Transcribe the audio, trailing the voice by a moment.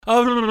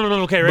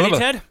Okay, ready,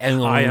 Ted?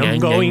 I am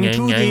going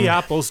to the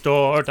Apple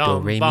Store.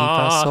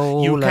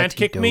 You can't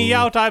kick me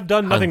out. I've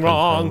done nothing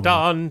wrong.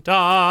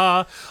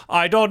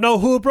 I don't know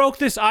who broke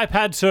this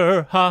iPad,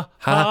 sir.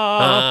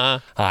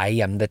 I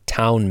am the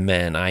town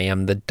man. I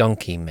am the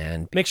donkey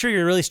man. Make sure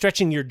you're really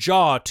stretching your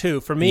jaw, too.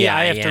 For me,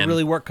 I have to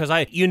really work because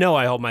I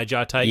hold my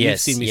jaw tight. You've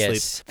seen me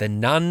sleep. The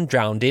nun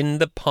drowned in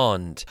the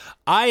pond.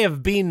 I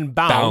have been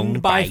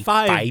bound by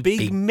five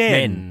big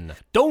men.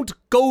 Don't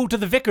go to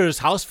the vicar's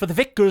house, for the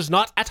vicar's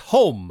not at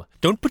home.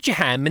 Don't put your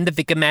ham in the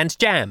vicar man's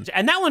jam.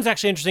 And that one's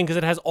actually interesting because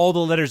it has all the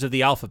letters of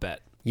the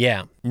alphabet.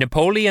 Yeah.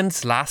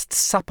 Napoleon's last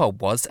supper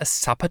was a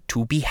supper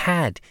to be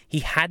had. He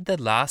had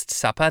the last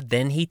supper,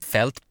 then he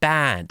felt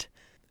bad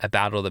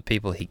about all the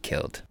people he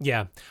killed.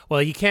 Yeah.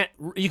 Well, you can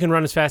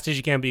run as fast as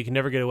you can, but you can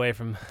never get away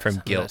from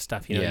guilt. That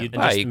stuff. You know, you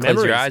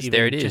close your eyes,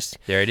 there it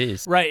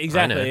is. Right,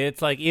 exactly.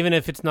 It's like, even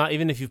if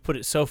you've put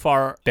it so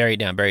far. Bury it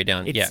down.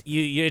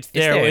 It's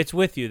there. It's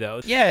with you,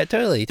 though. Yeah,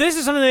 totally. This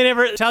is something they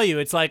never tell you.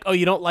 It's like, oh,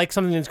 you don't like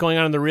something that's going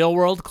on in the real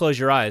world? Close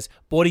your eyes.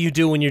 But what do you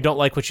do when you don't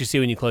like what you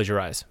see when you close your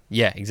eyes?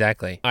 Yeah,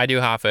 exactly. I do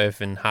half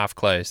open, half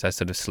closed. I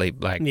sort of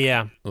sleep like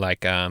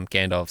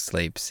Gandalf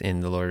sleeps in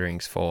The Lord of the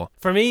Rings 4.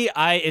 For me,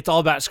 it's all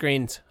about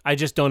screens. I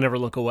just don't ever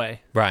look away.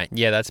 Right.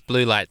 Yeah, that's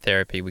blue light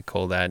therapy. We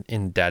call that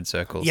in dad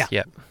circles. Yeah.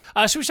 Yep.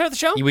 Should we start the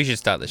show? We should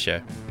start the show.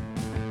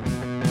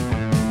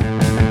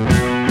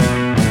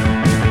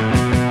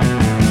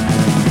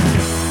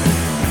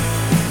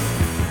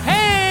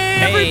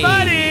 Hey,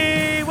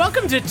 everybody!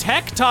 Welcome to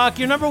Tech Talk,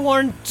 your number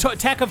one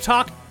tech of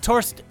talk.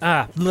 Welcome to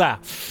Tech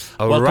Talk.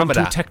 Welcome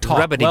to Tech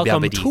Talk. The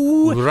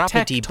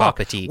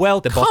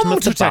bottom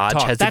of the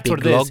barge has a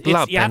big log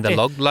glub, and the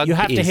log glub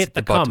is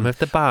the bottom of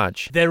the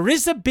barge. There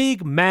is a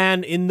big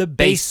man in the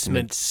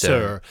basement,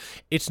 sir.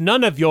 It's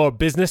none of your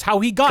business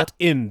how he got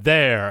in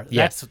there.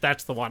 Yeah.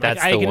 That's the one.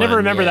 I can never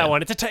remember that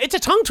one. It's a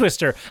tongue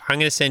twister. I'm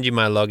going to send you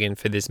my login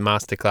for this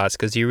masterclass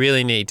because you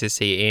really need to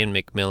see Ian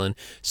McMillan,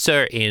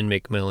 Sir Ian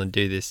McMillan,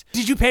 do this.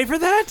 Did you pay for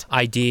that?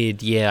 I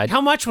did, yeah. How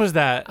much was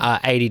that?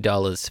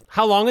 $80.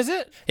 How long is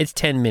it? It's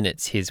 10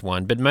 minutes, his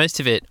one. But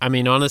most of it, I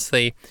mean,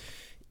 honestly,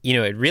 you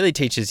know, it really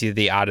teaches you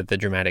the art of the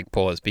dramatic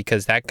pause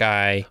because that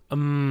guy...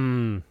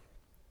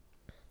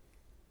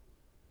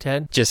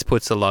 Ted? Just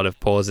puts a lot of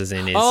pauses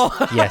in his...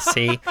 Oh. Yeah,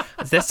 see?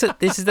 This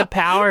is the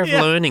power of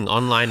learning,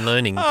 online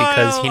learning,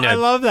 because, you know... I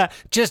love that.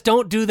 Just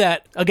don't do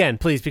that again,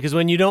 please, because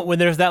when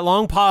there's that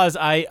long pause,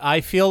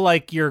 I feel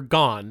like you're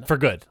gone for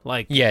good.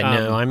 Like, yeah,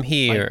 no, I'm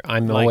here.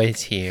 I'm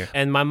always here.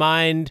 And my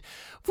mind...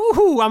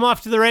 Woohoo, I'm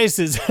off to the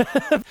races.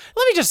 Let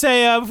me just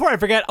say, before I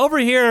forget, over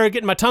here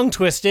getting my tongue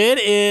twisted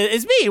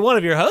is me, one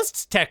of your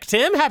hosts, Tech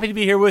Tim. Happy to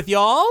be here with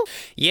y'all.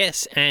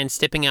 Yes, and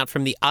stepping out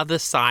from the other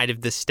side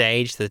of the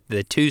stage,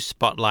 the two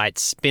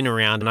spotlights spin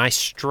around, and I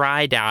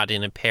stride out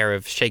in a pair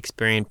of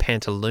Shakespearean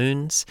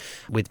pantaloons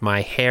with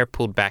my hair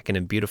pulled back in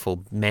a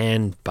beautiful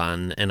man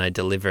bun, and I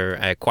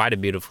deliver quite a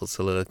beautiful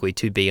soliloquy,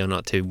 to be or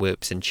not to,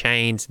 whips and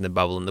chains, and the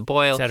bubble and the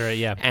boil, etc.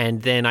 Yeah.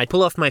 And then I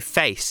pull off my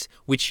face,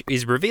 which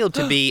is revealed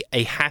to be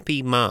a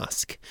happy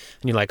mask.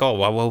 And you're like, oh,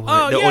 well,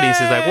 the audience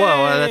is like,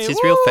 whoa, that's his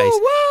real face.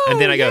 And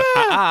then I go,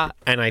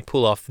 and I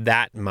pull off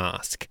that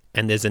mask.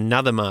 And there's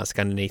another mask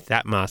underneath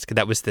that mask.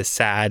 That was the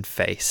sad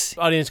face.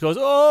 The audience goes,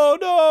 oh,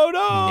 no.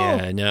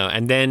 Yeah, no.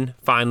 And then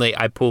finally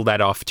I pull that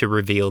off to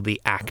reveal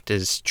the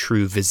actor's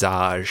true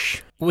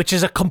visage. Which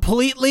is a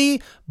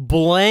completely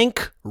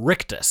blank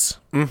rictus.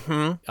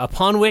 Mm-hmm.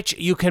 Upon which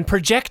you can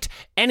project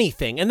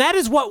anything. And that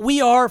is what we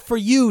are for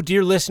you,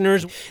 dear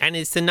listeners. And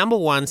it's the number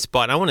one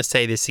spot. I want to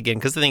say this again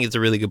because I think it's a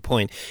really good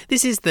point.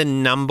 This is the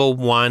number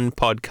one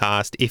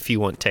podcast if you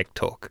want tech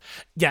talk.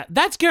 Yeah,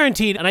 that's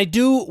guaranteed. And I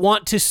do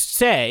want to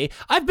say,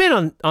 I've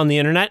been on the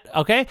internet,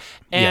 okay?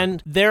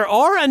 And there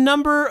are a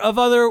number of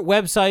other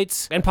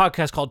websites and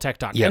podcasts called Tech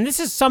Talk. Yep. And this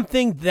is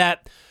something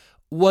that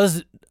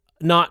was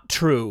not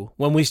true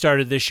when we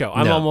started this show.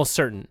 I'm almost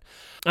certain.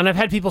 And I've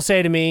had people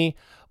say to me,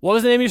 what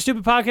was the name of your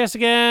stupid podcast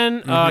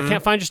again? I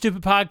can't find your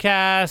stupid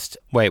podcast.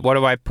 Wait, what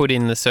do I put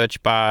in the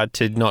search bar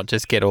to not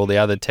just get all the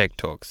other tech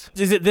talks?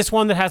 Is it this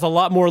one that has a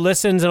lot more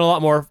listens and a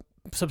lot more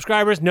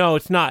subscribers? No,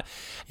 it's not.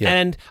 Yeah.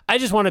 And I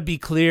just want to be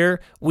clear.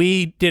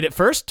 We did it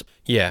first.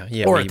 Yeah.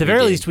 Or at the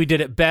very least, we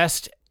did it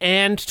best.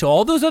 And to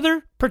all those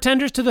other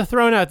pretenders to the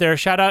throne out there,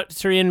 shout out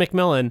Sir Ian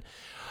McMillan.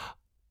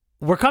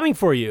 We're coming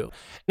for you.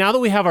 Now that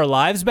we have our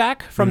lives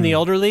back from the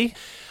elderly,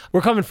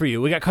 we're coming for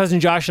you. We got Cousin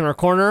Josh in our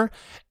corner,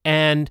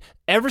 and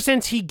ever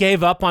since he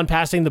gave up on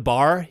passing the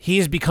bar, he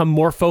has become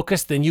more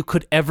focused than you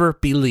could ever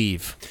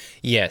believe.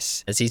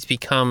 Yes, as he's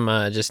become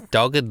just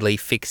doggedly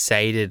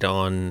fixated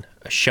on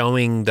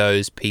showing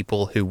those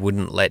people who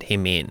wouldn't let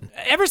him in.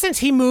 Ever since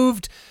he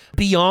moved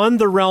beyond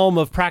the realm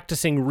of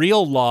practicing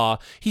real law,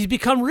 he's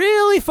become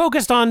really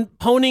focused on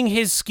honing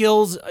his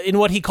skills in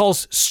what he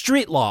calls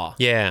street law.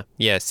 Yeah,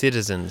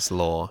 citizens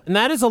law. And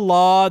that is a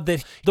law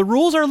that the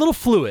rules are a little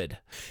fluid.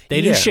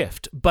 They do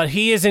shift, but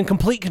he is in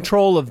complete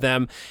control of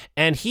them.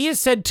 And he has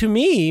said to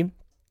me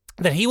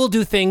that he will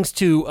do things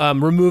to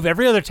remove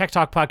every other Tech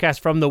Talk podcast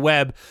from the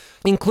web,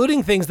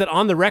 including things that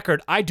on the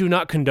record I do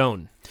not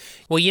condone.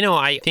 Well,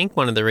 I think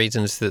one of the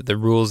reasons that the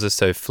rules are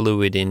so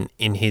fluid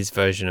in his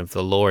version of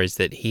the law is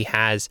that he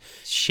has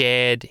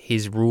shared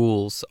his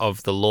rules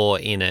of the law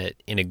in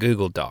a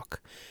Google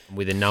Doc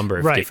with a number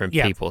of different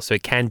people, so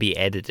it can be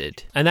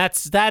edited. And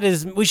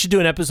we should do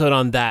an episode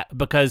on that,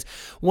 because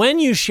when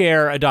you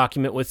share a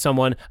document with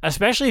someone,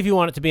 especially if you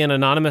want it to be an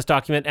anonymous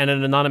document and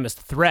an anonymous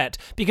threat,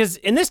 because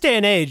in this day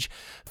and age,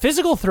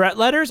 physical threat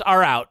letters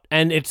are out,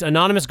 and it's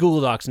anonymous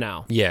Google Docs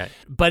now. Yeah.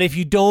 But if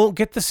you don't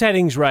get the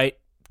settings right,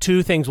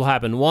 two things will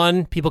happen.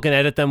 One, people can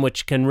edit them,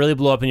 which can really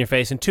blow up in your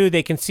face. And two,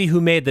 they can see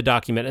who made the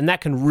document, and that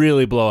can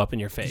really blow up in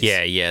your face.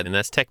 Yeah, and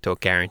that's Tech Talk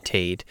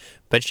guaranteed.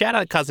 But shout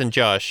out Cousin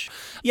Josh.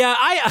 Yeah,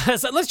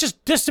 so let's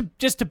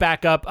just to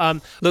back up.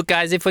 Look,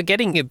 guys, if we're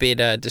getting a bit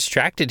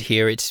distracted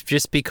here, it's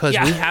just because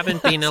we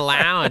haven't been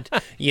allowed,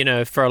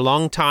 for a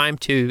long time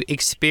to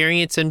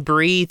experience and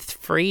breathe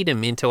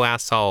freedom into our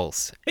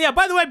souls. Yeah,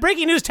 by the way,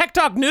 breaking news, Tech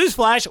Talk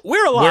newsflash,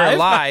 we're alive. We're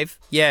alive,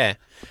 yeah.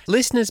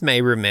 Listeners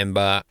may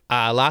remember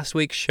last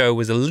week's show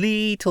was a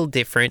little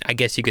different. I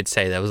guess you could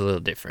say that was a little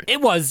different.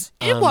 It was.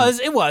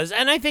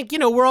 And I think,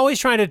 we're always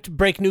trying to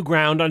break new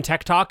ground on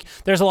Tech Talk.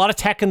 There's a lot of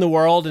tech in the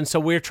world, and so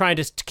we're trying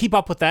to keep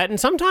up with that. And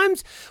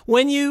sometimes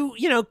when you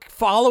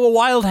follow a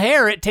wild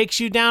hare, it takes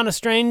you down a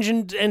strange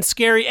and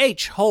scary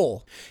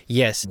hole.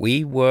 Yes,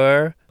 we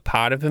were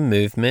part of a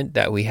movement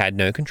that we had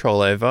no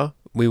control over.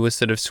 We were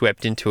sort of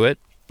swept into it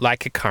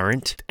like a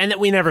current. And that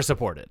we never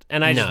supported.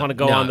 And I just want to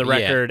go on the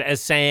record as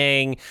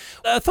saying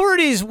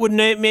authorities would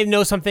maybe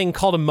know something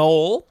called a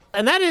mole.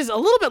 And that is a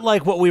little bit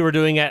like what we were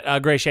doing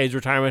at Gray Shades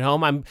Retirement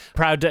Home, I'm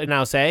proud to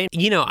now say.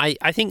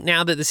 I think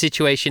now that the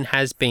situation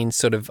has been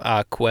sort of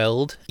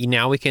quelled,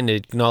 now we can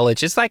acknowledge,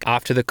 just like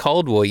after the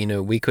Cold War,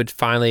 we could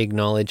finally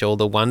acknowledge all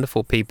the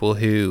wonderful people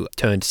who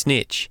turned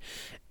snitch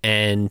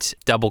and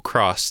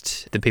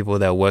double-crossed the people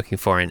they were working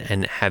for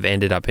and have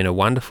ended up in a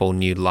wonderful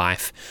new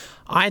life,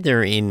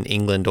 either in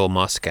England or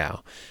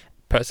Moscow.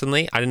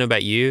 Personally, I don't know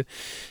about you,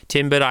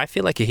 Tim, but I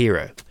feel like a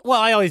hero. Well,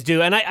 I always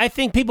do. And I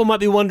think people might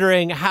be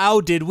wondering,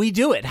 how did we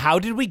do it? How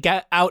did we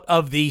get out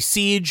of the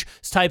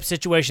siege-type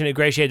situation at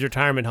Gray Shades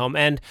Retirement Home?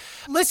 And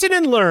listen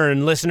and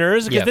learn,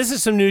 listeners, because this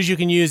is some news you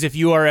can use if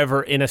you are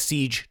ever in a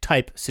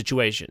siege-type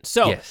situation.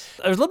 So there's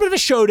a little bit of a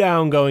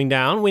showdown going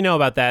down. We know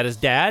about that as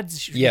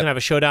dads. You can have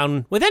a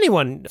showdown with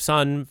anyone,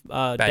 son,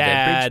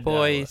 dad, Bridge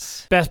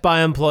Boys, Best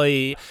Buy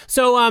employee.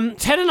 So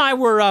Ted and I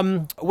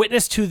were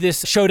witness to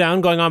this showdown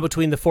going on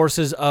between the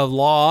forces of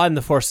law and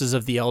the forces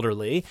of the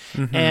elderly.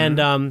 Mm-hmm.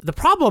 And the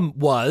problem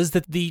was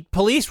that the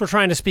police were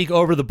trying to speak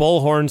over the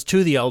bullhorns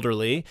to the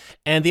elderly,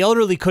 and the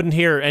elderly couldn't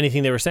hear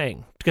anything they were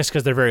saying just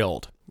because they're very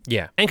old.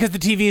 Yeah. And because the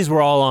TVs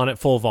were all on at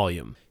full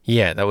volume.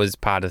 Yeah, that was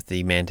part of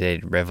the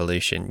mandated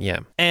revolution, yeah.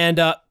 And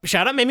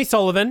shout out Mamie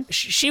Sullivan.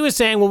 She was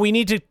saying, well, we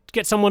need to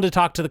get someone to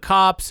talk to the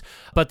cops,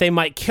 but they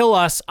might kill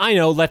us. I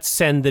know, let's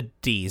send the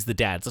Ds, the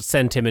dads. Let's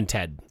send Tim and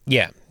Ted.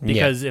 Yeah.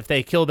 Because if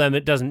they kill them,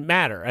 it doesn't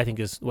matter, I think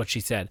is what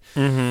she said.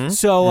 Mm-hmm.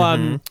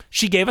 So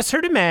she gave us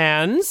her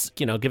demands,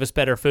 give us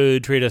better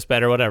food, treat us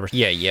better, whatever.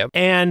 Yeah, yep.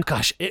 And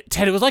gosh,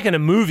 Ted, it was like in a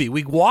movie.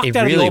 We walked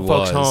out of the old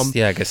folks' home.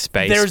 Yeah, like a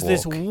space There's walk.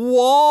 This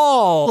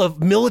wall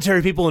of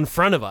military people in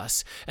front of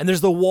us, and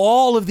there's the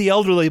wall of the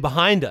elderly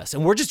behind us,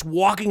 and we're just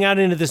walking out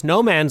into this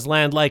no man's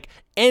land like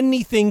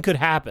anything could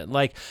happen.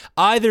 Like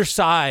either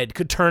side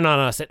could turn on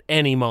us at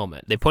any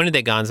moment. They pointed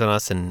their guns on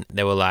us and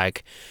they were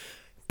like,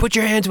 put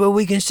your hands where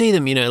we can see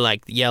them,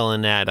 like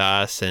yelling at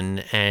us,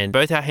 and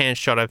both our hands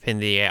shot up in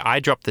the air. I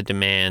dropped the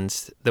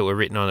demands that were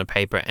written on a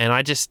paper, and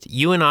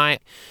it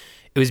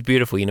was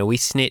beautiful. We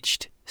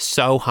snitched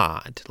so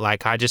hard.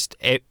 Like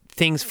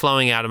things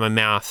flowing out of my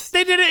mouth.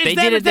 They did it. They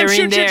did it. They're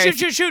in there.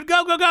 Shoot.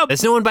 Go.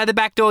 There's no one by the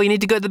back door. You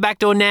need to go to the back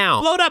door now.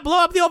 Blow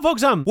up the old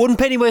folks' home. Wooden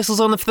penny whistles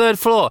on the 3rd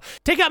floor.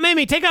 Take out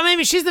Mamie.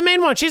 She's the main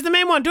one.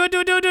 Do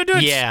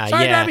it. Yeah,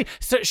 sorry, yeah. Darby.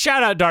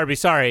 Shout out Darby.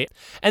 Sorry.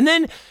 And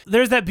then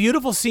there's that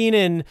beautiful scene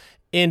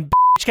in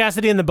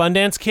Cassidy and the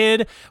Bundance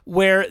Kid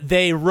where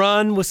they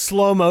run with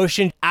slow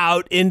motion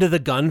out into the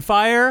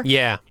gunfire.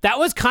 Yeah. That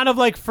was kind of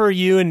like for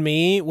you and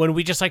me when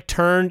we just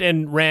turned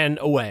and ran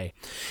away.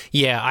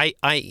 Yeah,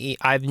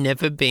 I've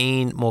never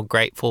been more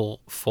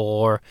grateful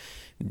for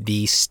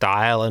the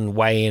style and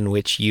way in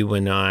which you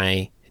and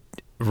I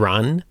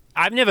run.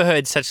 I've never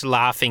heard such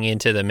laughing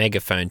into the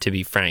megaphone, to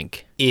be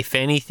frank. If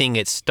anything,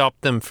 it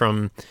stopped them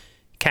from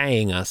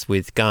K-ing us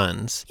with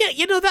guns.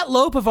 Yeah, that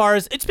lope of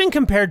ours, it's been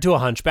compared to a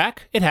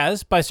hunchback. It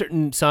has, by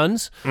certain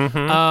sons.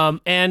 Mm-hmm.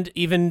 And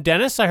even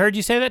Dennis, I heard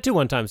you say that too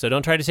one time, so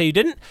don't try to say you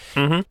didn't.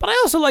 Mm-hmm. But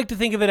I also like to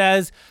think of it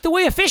as the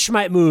way a fish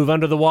might move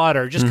under the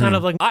water, just kind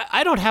of like,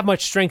 I don't have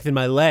much strength in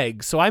my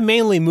legs, so I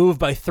mainly move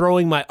by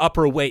throwing my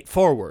upper weight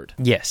forward.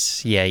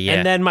 Yes, yeah.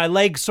 And then my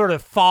legs sort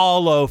of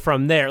follow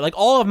from there. Like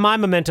all of my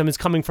momentum is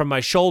coming from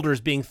my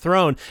shoulders being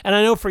thrown. And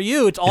I know for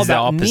you, it's all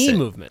about knee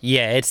movement.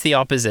 Yeah, it's the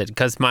opposite,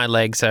 because my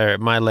legs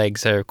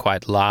are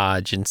quite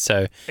large, and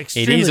so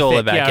extremely it is all thick,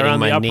 about getting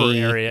my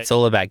knee area. It's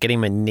all about getting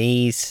my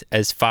knees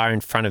as far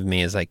in front of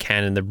me as I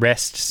can, and the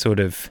rest sort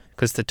of,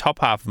 because the top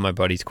half of my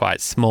body's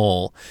quite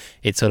small,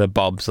 it sort of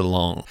bobs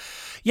along.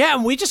 Yeah,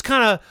 and we just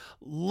kind of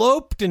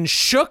loped and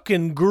shook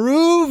and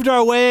grooved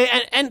our way.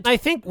 And I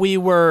think we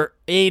were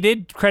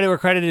aided, credit where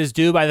credit is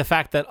due, by the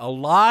fact that a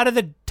lot of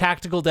the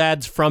tactical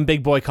dads from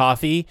Big Boy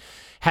Coffee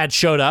had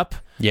showed up.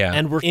 Yeah.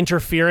 And were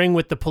interfering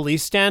with the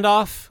police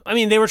standoff. I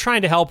mean, they were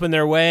trying to help in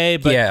their way,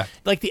 but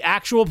like the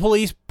actual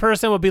police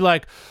person would be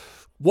like,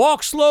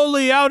 walk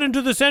slowly out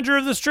into the center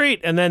of the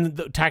street. And then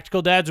the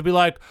tactical dads would be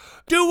like,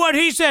 do what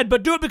he said,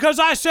 but do it because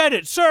I said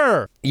it,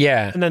 sir.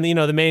 Yeah. And then,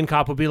 the main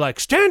cop would be like,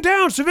 stand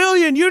down,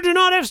 civilian, you do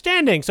not have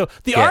standing. So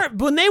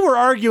when they were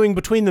arguing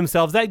between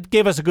themselves, that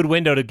gave us a good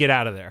window to get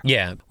out of there.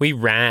 Yeah. We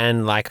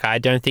ran like I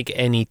don't think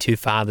any two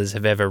fathers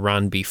have ever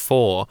run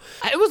before.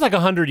 It was like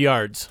 100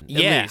 yards. At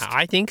least.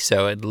 I think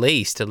so. At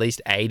least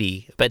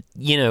 80. But,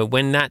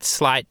 when that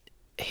slight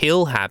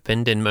hill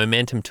happened and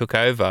momentum took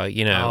over,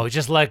 Oh,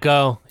 just let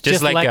go.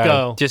 Just let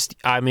go.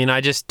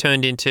 I just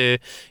turned into,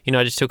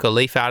 I just took a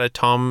leaf out of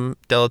Tom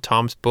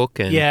Tom's book,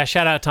 and yeah,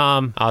 shout out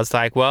Tom. I was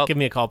like, well, give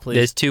me a call, please.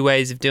 There's two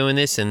ways of doing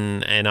this,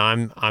 and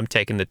I'm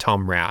taking the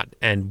Tom route,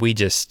 and we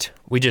just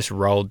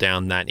rolled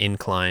down that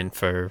incline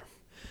for,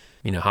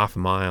 half a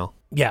mile.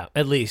 Yeah,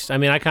 at least. I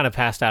mean, I kind of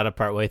passed out a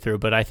part way through,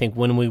 but I think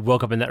when we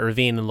woke up in that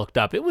ravine and looked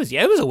up, it was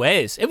a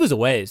ways. It was a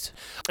ways.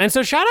 And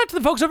so shout out to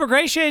the folks over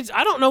Gray Shades.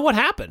 I don't know what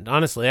happened,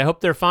 honestly. I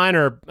hope they're fine,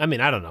 I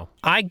don't know.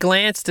 I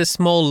glanced a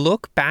small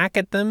look back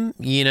at them,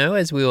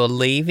 as we were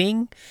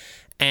leaving,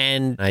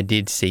 and I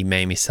did see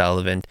Mamie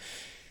Sullivan.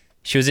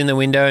 She was in the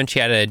window and she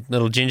had a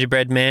little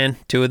gingerbread man,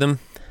 two of them.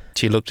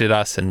 She looked at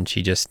us and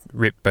she just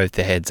ripped both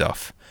their heads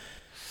off.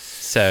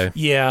 So...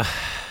 yeah.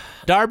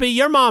 Darby,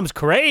 your mom's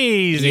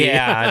crazy.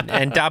 Yeah,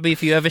 and Darby,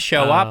 if you ever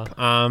show up,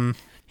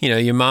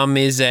 your mom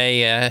is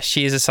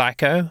she is a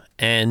psycho,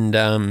 and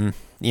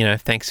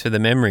thanks for the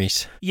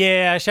memories.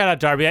 Yeah, shout out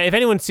Darby. If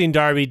anyone's seen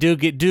Darby,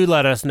 do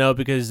let us know,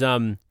 because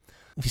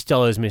he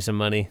still owes me some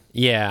money.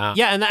 Yeah.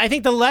 Yeah, and I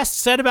think the less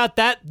said about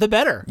that, the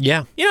better.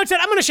 Yeah. Ted,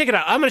 I'm going to check it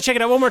out. I'm going to check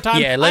it out one more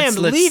time. Yeah, I am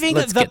leaving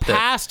the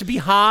past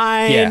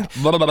behind. Yeah.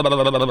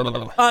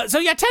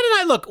 So, Ted and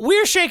I, look,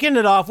 we're shaking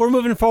it off. We're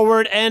moving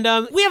forward, and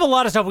we have a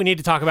lot of stuff we need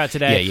to talk about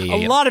today.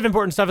 A lot of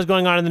important stuff is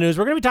going on in the news.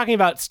 We're going to be talking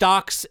about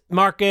stocks,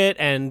 market,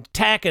 and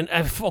tech, and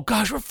oh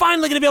gosh, we're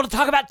finally going to be able to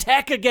talk about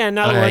tech again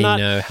now that we're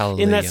not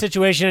in that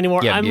situation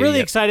anymore. I'm really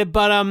excited,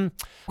 but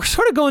we're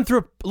sort of going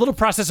through a little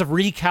process of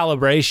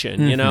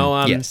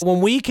recalibration, Yes. When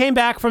we came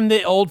back from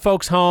the old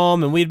folks'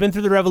 home and we'd been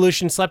through the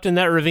revolution, slept in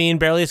that ravine,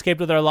 barely escaped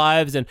with our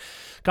lives, and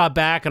got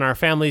back, and our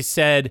families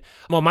said,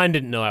 well, mine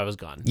didn't know I was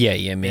gone. Yeah,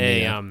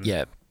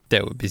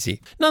 they were busy.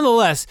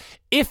 Nonetheless,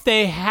 if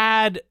they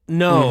had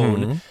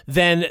known,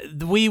 then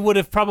we would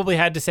have probably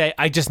had to say,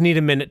 I just need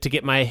a minute to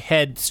get my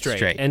head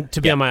straight. And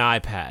to be on my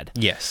iPad.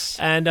 Yes.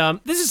 And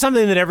this is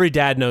something that every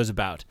dad knows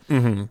about.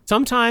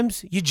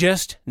 Sometimes you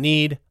just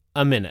need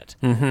a minute.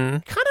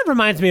 Kind of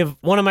reminds me of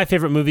one of my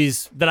favorite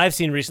movies that I've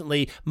seen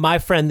recently, My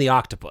Friend the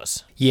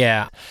Octopus.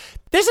 Yeah.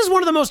 This is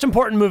one of the most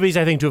important movies,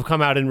 I think, to have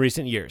come out in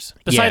recent years,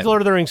 besides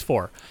Lord of the Rings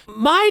 4.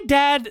 My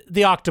Dad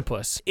the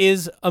Octopus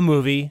is a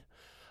movie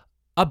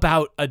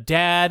about a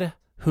dad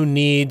who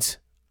needs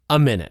a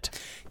minute.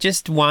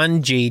 Just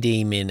one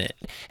GD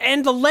minute.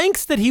 And the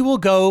lengths that he will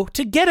go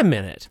to get a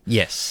minute.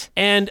 Yes.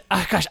 And,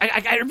 gosh,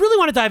 I really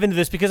want to dive into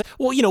this because,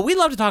 well, we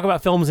love to talk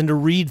about films and to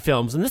read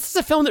films, and this is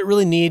a film that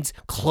really needs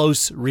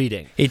close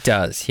reading. It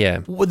does, yeah.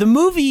 Well, the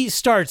movie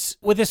starts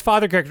with this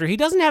father character. He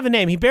doesn't have a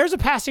name. He bears a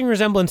passing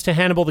resemblance to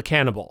Hannibal the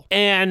Cannibal.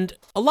 And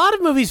a lot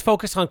of movies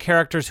focus on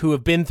characters who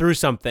have been through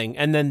something,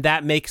 and then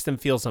that makes them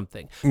feel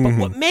something. But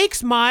what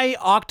makes My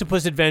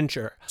Octopus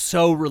Adventure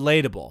so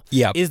relatable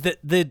is that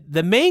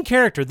the main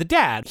character, the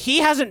dad, he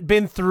hasn't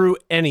been through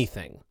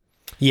anything.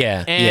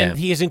 Yeah, and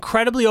he is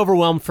incredibly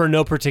overwhelmed for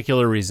no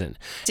particular reason.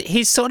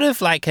 He's sort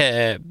of like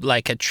a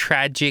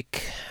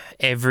tragic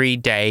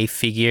everyday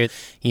figure.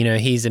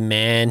 He's a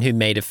man who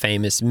made a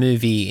famous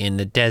movie in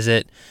the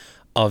desert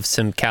of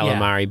some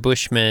calamari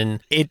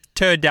bushmen. It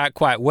turned out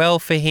quite well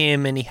for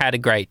him, and he had a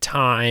great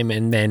time.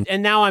 And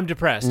now I'm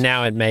depressed.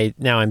 Now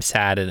I'm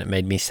sad, and it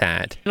made me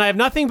sad. And I have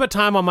nothing but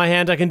time on my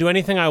hand. I can do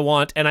anything I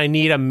want, and I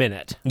need a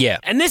minute. Yeah.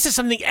 And this is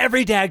something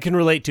every dad can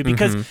relate to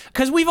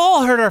because we've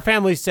all heard our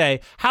families say,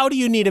 "How do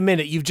you need a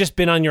minute? You've just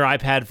been on your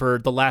iPad for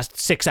the last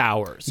 6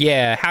 hours."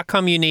 Yeah. How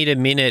come you need a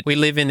minute? We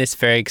live in this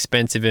very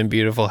expensive and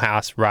beautiful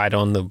house right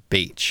on the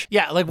beach.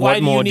 Yeah. Like, why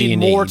do you need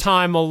more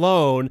time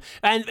alone?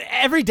 And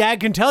every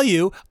dad can tell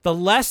you, the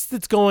less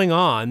that's going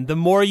on, the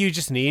more you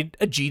just need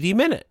a GD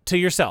minute to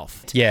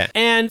yourself. Yeah.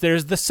 And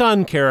there's the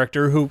son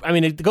character who,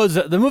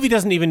 the movie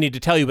doesn't even need to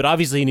tell you, but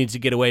obviously he needs to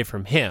get away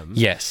from him.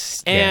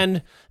 Yes.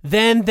 And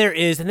then there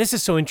is, and this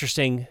is so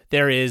interesting,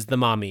 there is the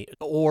mommy.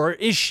 Or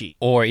is she?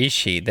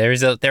 There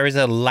is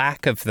a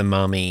lack of the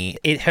mommy.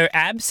 Her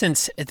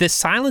absence, the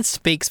silence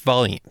speaks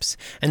volumes.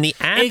 And the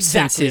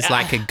absence is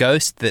like a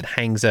ghost that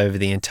hangs over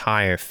the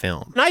entire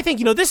film. And I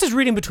think, this is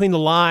reading between the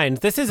lines.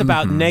 This is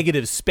about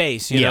negative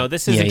space.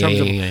 This is in terms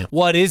of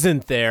what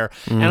isn't there.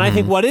 And I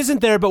think what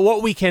isn't there, but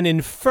what we can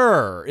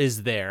infer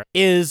is there,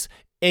 is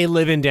a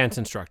live-in dance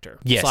instructor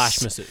Yes.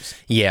 / masseuse.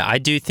 Yeah, I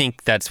do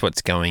think that's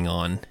what's going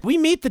on. We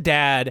meet the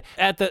dad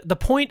at the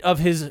point of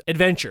his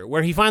adventure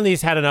where he finally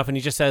has had enough and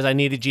he just says, I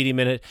need a GD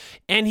minute.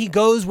 And he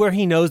goes where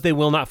he knows they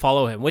will not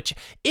follow him, which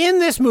in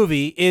this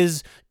movie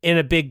is in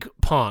a big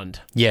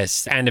pond.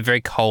 Yes, and a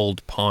very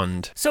cold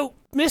pond. So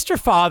Mr.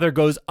 Father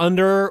goes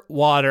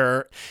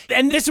underwater,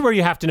 and this is where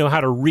you have to know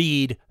how to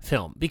read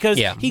film, because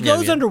he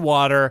goes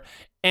underwater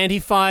and he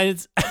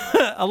finds,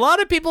 a lot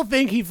of people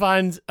think he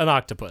finds an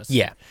octopus.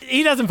 Yeah.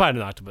 He doesn't find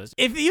an octopus.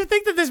 If you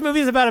think that this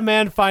movie is about a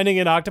man finding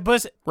an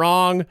octopus,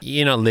 wrong.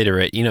 You're not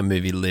literate. You're not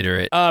movie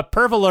literate.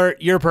 Perv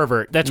alert, you're a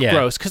pervert. That's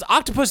gross, because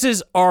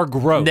octopuses are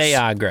gross. They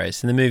are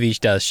gross, and the movie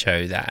does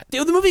show that.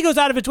 The movie goes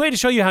out of its way to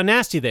show you how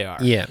nasty they are.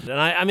 Yeah. And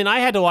I mean, I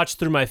had to watch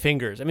through my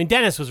fingers. I mean,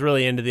 Dennis was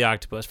really into the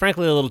octopus.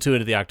 Frankly, a little too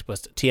into the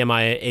octopus.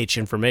 TMIH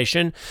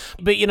information.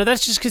 But,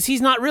 that's just because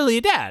he's not really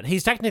a dad.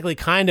 He's technically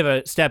kind of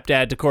a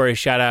stepdad to Corey.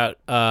 Shout out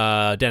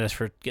Dennis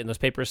for getting those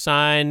papers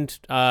signed.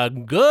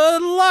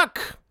 Good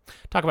luck.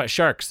 Talk about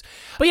sharks.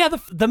 But yeah,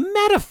 the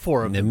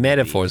metaphor of the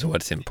metaphor is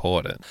what's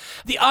important.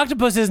 The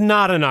octopus is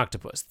not an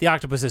octopus. The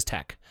octopus is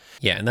tech.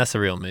 Yeah, and that's a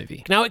real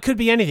movie. Now, it could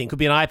be anything. Could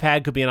be an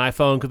iPad, could be an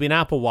iPhone, could be an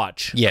Apple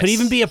Watch. Yes. Could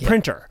even be a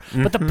printer.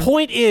 But the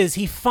point is,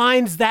 he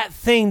finds that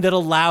thing that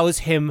allows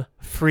him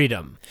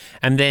freedom.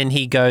 And then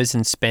he goes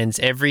and spends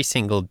every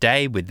single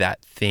day with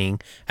that thing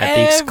at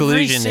the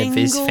exclusion of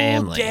his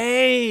family.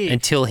 Day.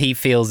 Until he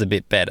feels a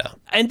bit better.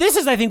 And this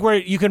is, I think, where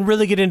you can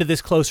really get into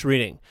this close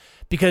reading.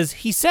 Because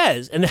he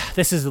says, and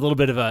this is a little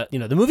bit of a,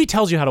 the movie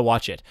tells you how to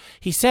watch it.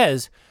 He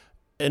says,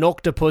 an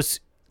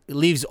octopus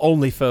lives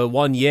only for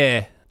 1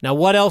 year. Now,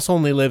 what else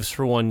only lives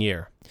for 1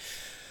 year?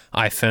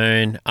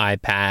 iPhone,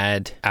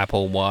 iPad,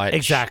 Apple Watch.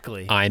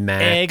 Exactly.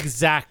 iMac.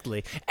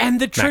 Exactly.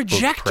 And the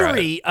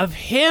trajectory of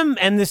him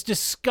and this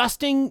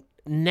disgusting,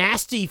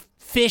 nasty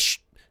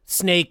fish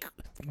snake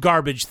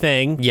garbage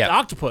thing, the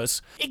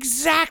octopus,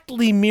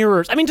 exactly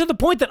mirrors. I mean, to the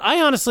point that I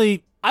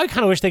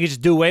kind of wish they could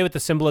just do away with the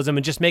symbolism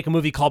and just make a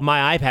movie called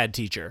My iPad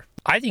Teacher.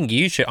 I think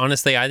you should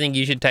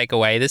take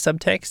away the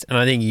subtext, and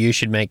I think you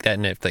should make that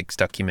Netflix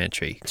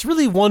documentary. It's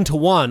really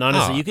one-to-one,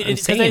 honestly. I'm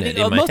seeing it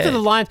in my most head. of the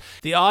lines,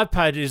 the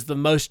iPad is the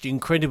most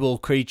incredible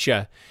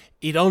creature.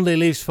 It only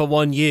lives for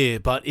 1 year,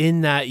 but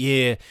in that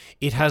year,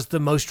 it has the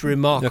most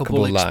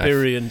remarkable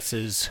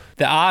experiences.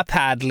 The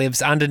iPad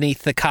lives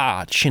underneath the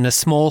couch in a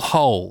small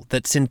hole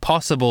that's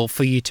impossible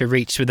for you to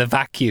reach with a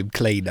vacuum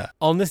cleaner.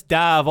 On this day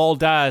of all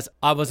days,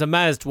 I was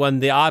amazed when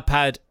the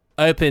iPad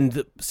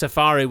opened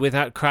Safari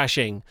without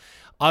crashing.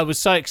 I was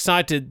so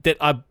excited that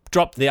I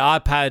dropped the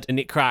iPad and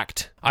it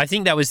cracked. I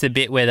think that was the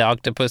bit where the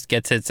octopus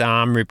gets its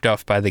arm ripped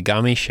off by the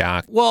gummy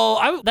shark.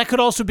 Well, that could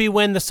also be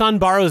when the son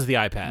borrows the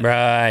iPad.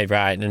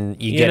 Right.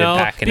 And you get it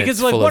back and because,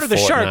 it's full what of are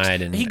the Fortnite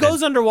sharks? He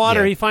goes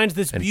underwater, he finds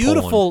this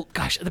beautiful... porn.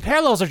 Gosh, the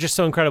parallels are just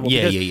so incredible.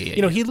 Yeah.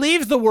 He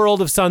leaves the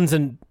world of sons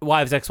and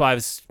wives,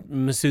 ex-wives,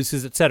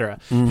 masseuses, etc.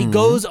 He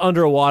goes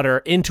underwater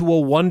into a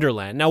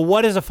wonderland. Now,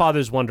 what is a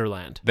father's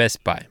wonderland?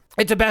 Best Buy.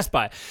 It's a Best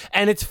Buy,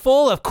 and it's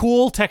full of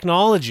cool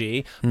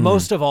technology,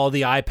 most of all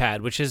the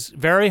iPad, which is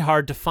very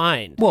hard to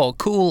find. Well,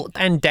 cool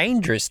and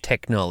dangerous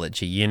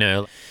technology,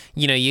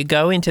 You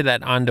go into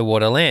that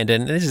underwater land,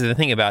 and this is the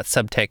thing about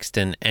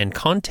subtext and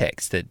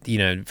context that,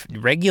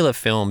 regular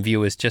film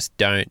viewers just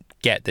don't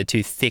get. They're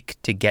too thick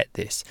to get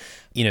this.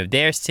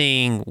 They're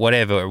seeing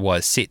whatever it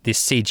was,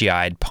 this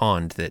CGI'd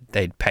pond that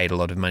they'd paid a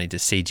lot of money to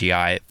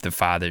CGI the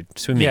father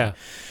swimming. Yeah.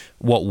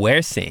 What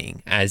we're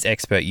seeing as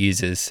expert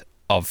users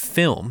of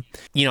film,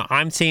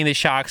 I'm seeing the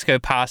sharks go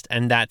past,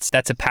 and that's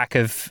a pack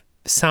of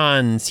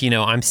suns.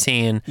 I'm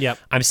seeing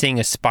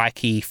a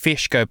spiky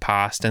fish go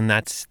past, and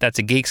that's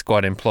a Geek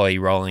Squad employee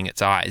rolling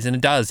its eyes. And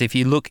it does. If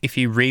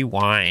you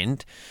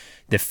rewind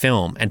the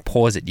film and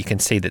pause it, you can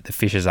see that the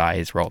fish's eye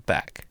is rolled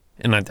back.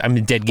 And I'm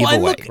a dead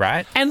giveaway,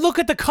 right? And look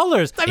at the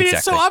colors. I mean,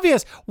 It's so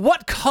obvious.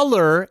 What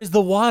color is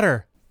the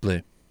water?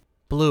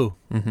 Blue.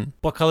 Mm-hmm.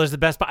 What color is the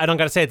Best Buy? I don't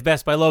got to say it. The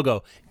Best Buy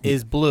logo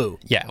is blue.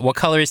 Yeah. What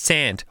color is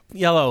sand?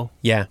 Yellow.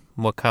 Yeah.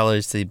 What color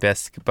is the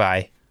Best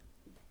Buy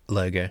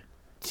logo?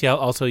 It's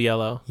also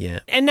yellow. Yeah.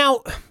 And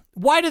now,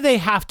 why do they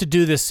have to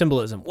do this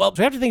symbolism? Well,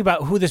 we have to think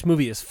about who this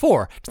movie is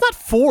for. It's not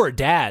for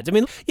dads. I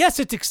mean, yes,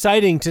 it's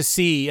exciting to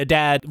see a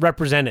dad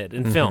represented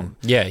in film.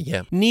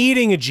 Yeah.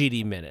 Needing a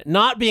GD minute,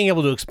 not being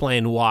able to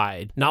explain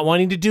why, not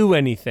wanting to do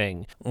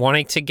anything.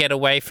 Wanting to get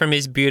away from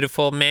his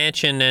beautiful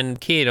mansion and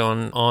kid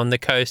on the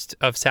coast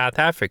of South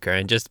Africa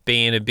and just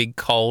be in a big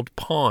cold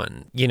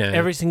pond,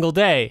 Every single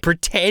day.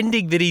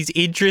 Pretending that he's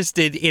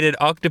interested in an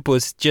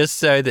octopus just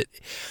so that...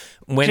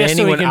 When just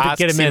anyone so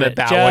asks him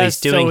about what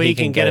he's doing, he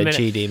can get a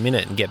GD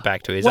minute and get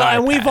back to his iPad.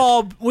 And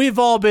we've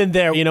all been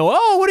there.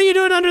 Oh, what are you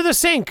doing under the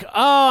sink?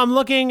 Oh, I'm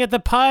looking at the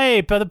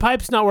pipe. The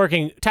pipe's not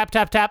working. Tap,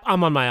 tap, tap.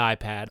 I'm on my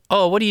iPad.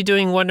 Oh, what are you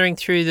doing wandering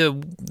through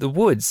the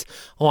woods?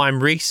 Oh,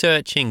 I'm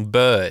researching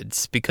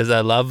birds because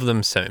I love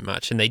them so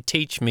much and they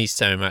teach me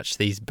so much,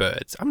 these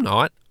birds. I'm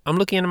not. I'm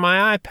looking at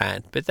my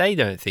iPad, but they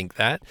don't think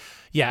that.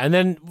 Yeah, and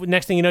then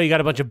next thing you know, you got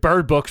a bunch of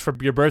bird books for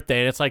your birthday,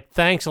 and it's like,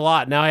 thanks a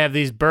lot. Now I have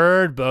these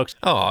bird books.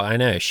 Oh, I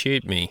know.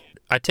 Shoot me.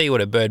 I tell you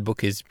what a bird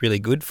book is really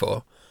good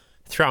for.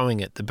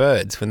 Throwing at the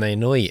birds when they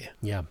annoy you.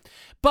 Yeah.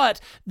 But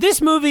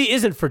this movie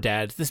isn't for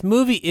dads. This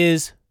movie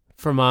is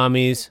for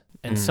mommies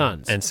and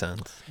sons. And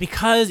sons.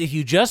 Because if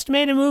you just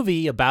made a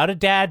movie about a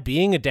dad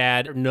being a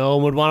dad, no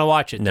one would want to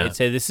watch it. No. They'd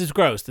say, this is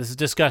gross. This is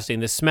disgusting.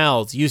 This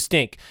smells. You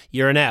stink.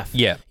 You're an F.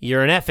 Yeah.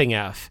 You're an effing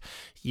F.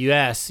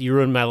 Yes, you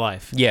ruined my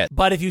life. Yeah.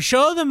 But if you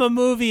show them a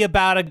movie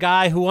about a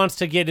guy who wants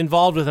to get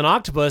involved with an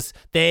octopus,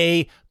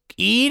 they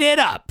eat it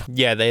up.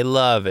 Yeah, they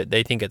love it.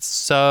 They think it's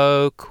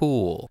so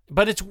cool.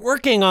 But it's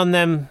working on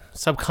them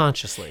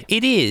subconsciously.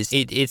 It is.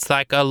 It's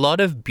like a lot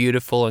of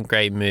beautiful and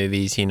great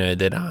movies, you know,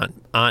 that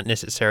aren't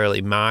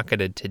necessarily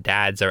marketed to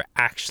dads are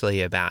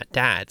actually about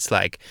dads.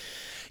 Like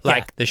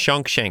The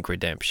Shawshank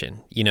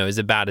Redemption, you know, is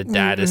about a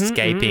dad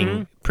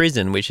escaping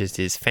prison, which is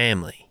his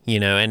family, you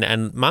know,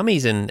 and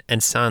mummies and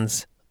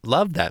sons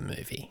love that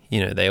movie.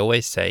 You know, they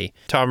always say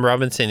Tom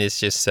Robinson is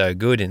just so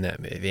good in that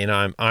movie. And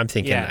I'm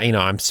thinking, you know,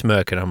 I'm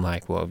smirking. I'm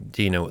like, well,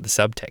 do you know what the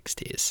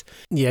subtext is?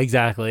 Yeah,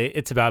 exactly.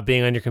 It's about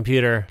being on your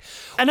computer.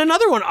 And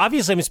another one,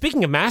 obviously, I mean,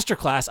 speaking of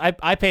masterclass,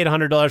 I paid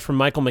 $100 for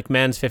Michael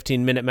McMahon's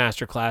 15-minute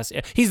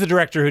masterclass. He's the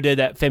director who did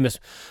that famous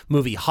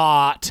movie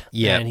Hot.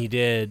 Yeah. And he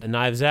did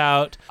Knives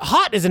Out.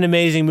 Hot is an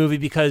amazing movie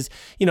because,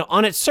 you know,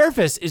 on its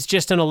surface, it's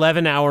just an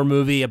 11-hour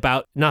movie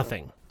about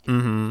nothing.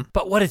 Mm-hmm.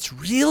 But what it's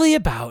really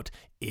about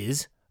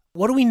is,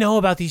 what do we know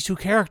about these two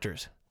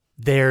characters?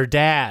 They're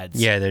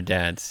dads. Yeah, they're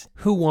dads.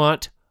 Who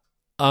want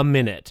a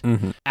minute.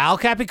 Mm-hmm. Al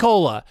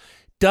Capicola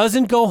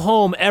doesn't go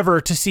home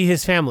ever to see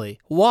his family.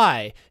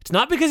 Why? It's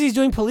not because he's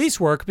doing police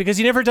work, because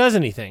he never does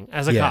anything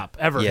as a cop,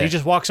 ever. Yeah. He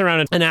just walks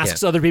around and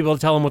asks other people to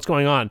tell him what's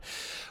going on.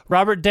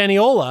 Robert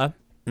Daniola,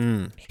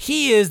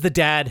 he is the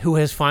dad who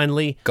has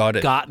finally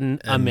gotten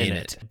a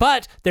minute.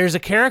 But there's a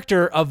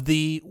character of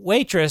the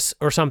waitress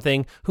or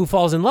something who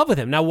falls in love with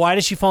him. Now, why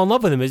does she fall in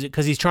love with him? Is it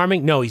because he's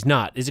charming? No, he's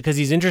not. Is it because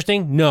he's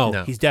interesting?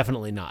 No, he's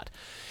definitely not.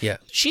 Yeah.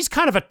 She's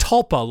kind of a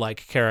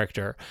Tulpa-like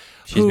character.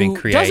 She's been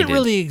created. Doesn't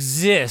really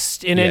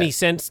exist in any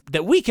sense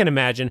that we can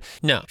imagine.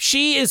 No.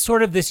 She is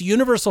sort of this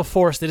universal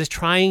force that is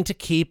trying to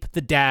keep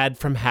the dad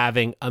from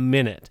having a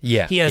minute.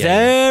 Yeah. He has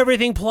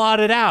everything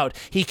plotted out.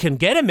 He can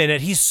get a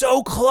minute. He's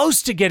so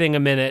close to getting a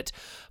minute,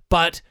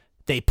 but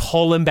they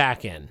pull him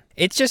back in.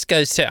 It just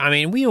goes to, I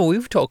mean,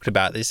 we've talked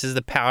about this as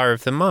the power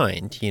of the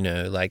mind, you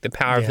know, like the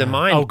power of the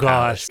mind. Oh,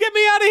 gosh. Get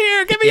me out of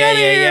here. Get me out of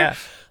here. Yeah.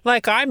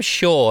 Like, I'm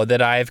sure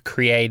that I've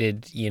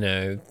created, you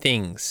know,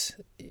 things,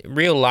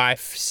 real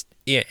life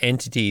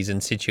entities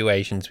and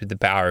situations with the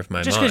power of my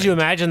mind. Just because you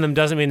imagine them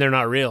doesn't mean they're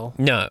not real.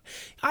 No.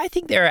 I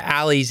think there are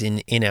alleys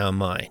in our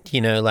mind,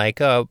 you know,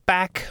 like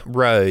back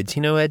roads,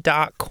 you know, a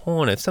dark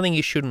corner, something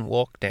you shouldn't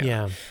walk down.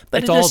 Yeah.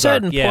 But It's at all a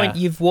certain dark. point,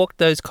 you've walked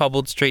those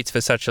cobbled streets for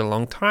such a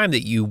long time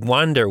that you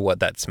wonder what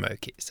that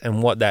smoke is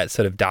and what that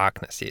sort of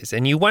darkness is.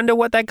 And you wonder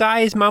what that guy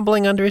is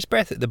mumbling under his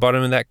breath at the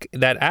bottom of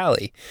that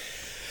alley.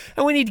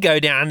 And when you'd go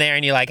down there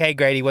and you're like, hey,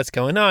 Grady, what's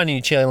going on? And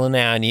you're chilling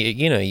out and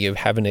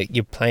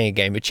you're playing a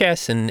game of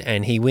chess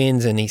and he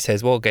wins and he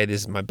says, well, okay,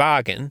 this is my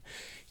bargain.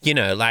 You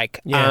know,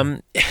 like, what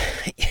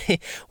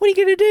are you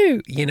going to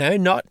do? You know,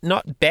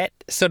 not bet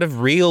sort of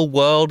real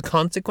world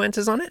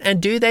consequences on it.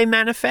 And do they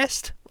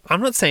manifest?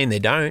 I'm not saying they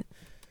don't.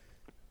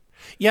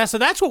 Yeah, so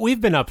that's what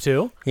we've been up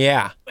to.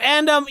 Yeah.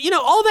 And, you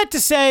know, all that to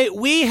say,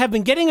 we have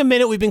been getting a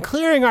minute, we've been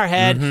clearing our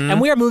head,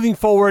 and we are moving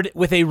forward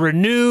with a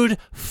renewed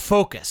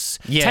focus.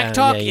 Yeah, Tech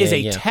Talk is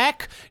a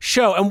tech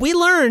show, and we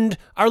learned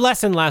our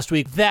lesson last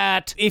week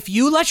that if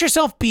you let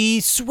yourself be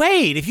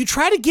swayed, if you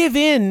try to give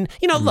in,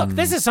 you know, look,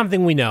 this is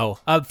something we know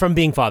from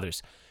being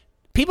fathers.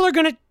 People are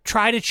going to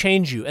try to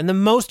change you, and the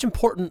most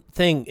important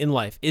thing in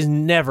life is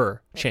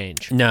never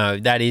change. No,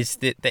 that is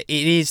it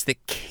is the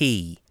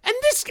key. And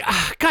this,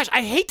 gosh,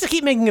 I hate to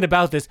keep making it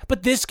about this,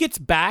 but this gets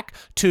back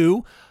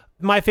to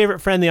my favorite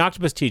friend, the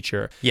octopus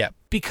teacher. Yeah.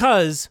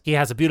 Because he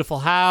has a beautiful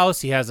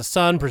house, he has a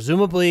son,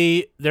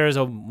 presumably there's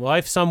a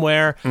wife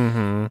somewhere,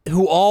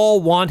 who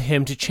all want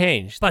him to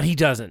change, but he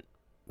doesn't.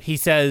 He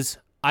says,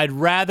 I'd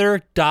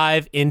rather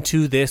dive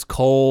into this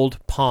cold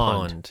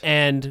pond.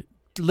 And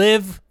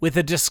live with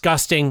a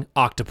disgusting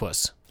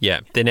octopus. Yeah,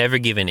 they never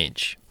give an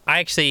inch. I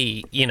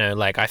actually, you know,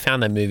 like I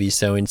found that movie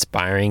so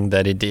inspiring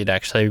that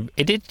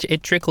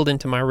it trickled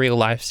into my real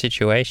life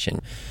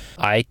situation.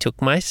 I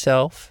took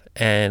myself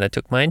and I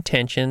took my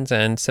intentions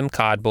and some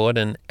cardboard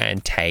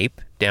and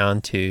tape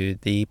down to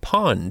the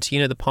pond. You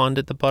know, the pond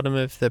at the bottom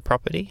of the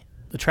property?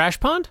 The trash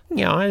pond?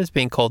 Yeah, it's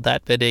been called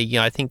that, but you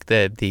know, I think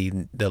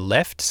the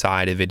left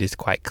side of it is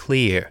quite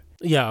clear.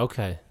 Yeah,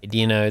 okay.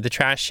 You know, the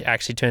trash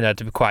actually turned out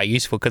to be quite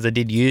useful because I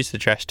did use the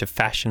trash to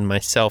fashion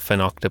myself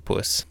an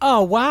octopus.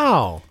 Oh,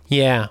 wow.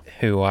 Yeah,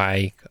 who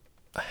I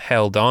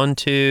held on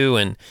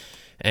to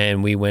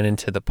and we went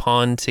into the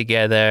pond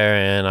together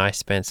and I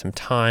spent some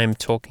time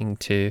talking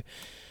to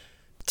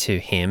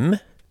him,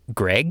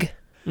 Greg,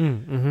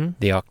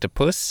 the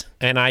octopus.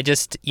 And I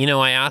just, you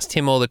know, I asked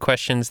him all the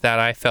questions that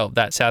I felt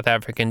that South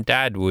African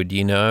dad would,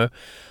 you know.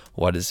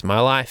 What does my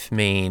life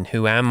mean?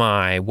 Who am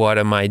I? What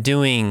am I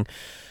doing?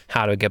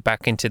 how to get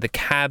back into the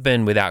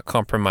cabin without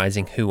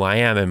compromising who I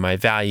am and my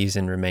values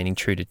and remaining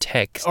true to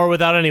tech. Or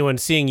without anyone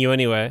seeing you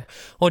anyway.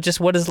 Or just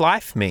what does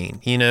life mean?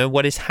 You know,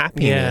 what is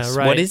happiness? Yeah,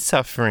 right. What is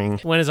suffering?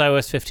 When is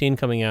iOS 15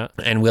 coming out?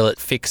 And will it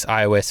fix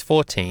iOS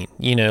 14?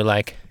 You know,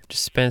 like,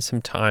 just spend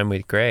some time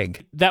with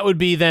Greg. That would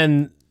be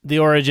then the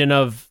origin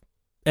of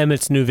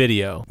Emmett's new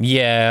video.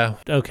 Yeah.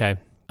 Okay.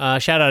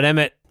 Shout out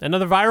Emmett.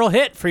 Another viral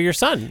hit for your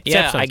son.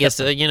 Yeah, Stepson, I guess,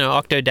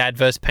 Octodad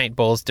vs.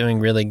 Paintball's doing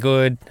really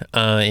good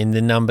in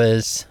the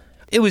numbers.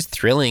 It was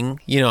thrilling.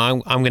 You know,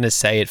 I'm going to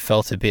say it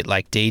felt a bit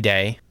like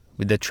D-Day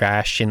with the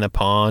trash in the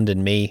pond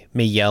and me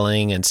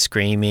yelling and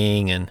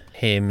screaming and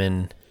him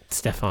and...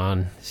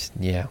 Stefan.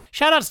 Yeah.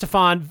 Shout out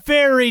Stefan.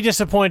 Very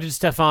disappointed,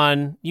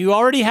 Stefan. You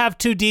already have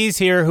two Ds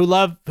here who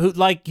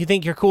you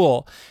think you're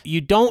cool. You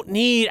don't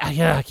need.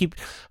 I keep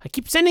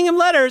sending him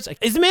letters.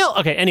 Is the mail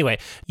okay? Anyway,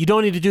 you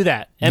don't need to do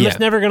that. Emma's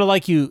never gonna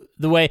like you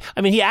the way.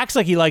 I mean, he acts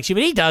like he likes you,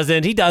 but he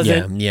doesn't. He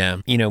doesn't. Yeah.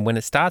 You know, when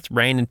it starts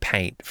raining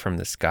paint from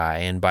the sky,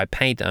 and by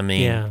paint I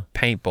mean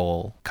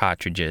paintball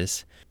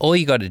cartridges. All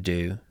you got to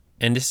do,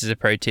 and this is a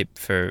pro tip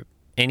for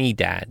any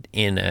dad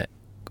in a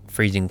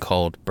freezing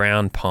cold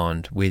brown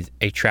pond with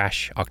a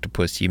trash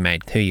octopus you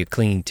made who you're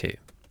clinging to.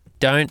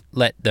 Don't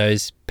let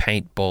those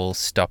paintballs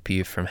stop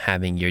you from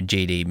having your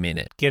GD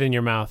minute. Get in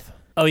your mouth.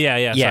 Oh, yeah.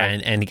 Yeah,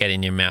 and get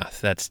in your mouth.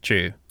 That's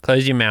true.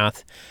 Close your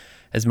mouth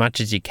as much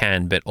as you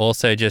can, but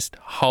also just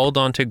hold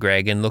on to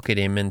Greg and look at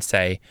him and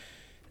say,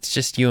 it's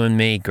just you and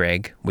me,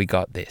 Greg. We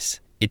got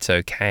this. It's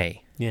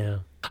okay. Yeah.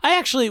 I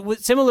actually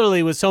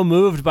similarly was so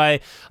moved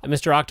by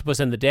Mr. Octopus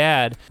and the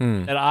dad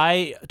that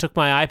I took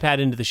my iPad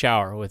into the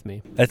shower with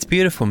me. That's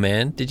beautiful,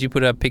 man. Did you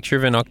put a picture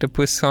of an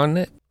octopus on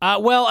it?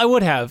 Well, I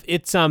would have.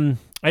 It's I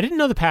didn't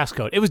know the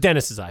passcode. It was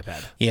Dennis's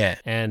iPad. Yeah.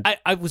 And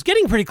I was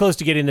getting pretty close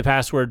to getting the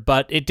password,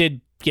 but it did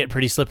get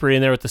pretty slippery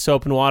in there with the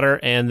soap and water,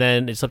 and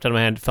then it slipped out of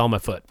my hand and fell on my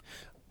foot.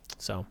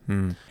 So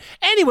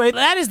anyway,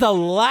 that is the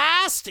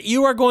last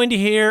you are going to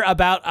hear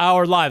about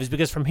our lives,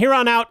 because from here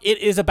on out, it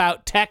is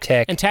about tech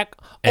and tech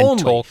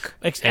only. Talk.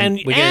 And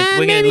we're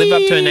gonna live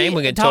up to a name.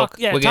 We're gonna talk.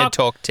 We're gonna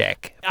talk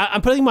tech.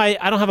 I'm putting my.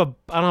 I don't have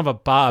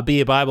a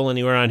BA Bible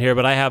anywhere on here,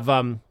 but I have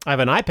an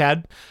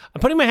iPad.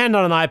 I'm putting my hand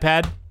on an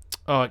iPad.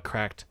 Oh, it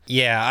cracked.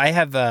 Yeah, I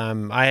have.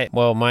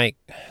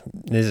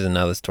 This is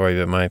another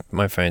story, but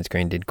my phone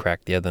screen did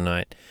crack the other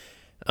night.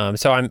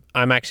 So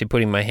I'm actually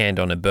putting my hand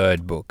on a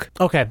bird book.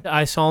 Okay.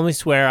 I solemnly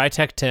swear, I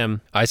tech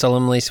Tim. I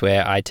solemnly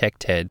swear, I tech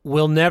Ted.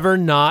 We'll never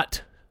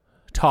not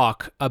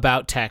talk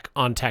about tech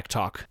on Tech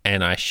Talk.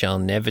 And I shall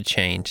never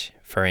change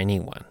for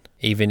anyone,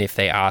 even if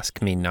they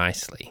ask me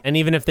nicely. And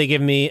even if they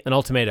give me an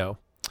ultimatum.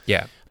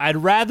 Yeah. I'd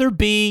rather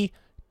be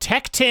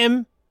Tech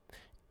Tim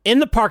in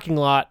the parking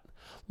lot,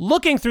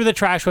 looking through the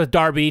trash with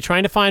Darby,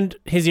 trying to find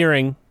his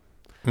earring.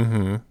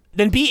 Mm-hmm.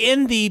 Than be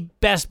in the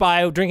Best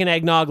Buy drinking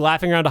eggnog,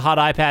 laughing around a hot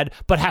iPad,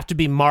 but have to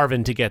be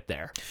Marvin to get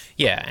there.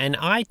 Yeah, and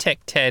I,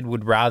 Tech Ted,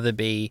 would rather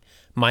be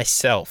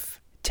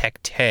myself, Tech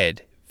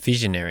Ted,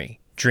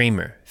 visionary,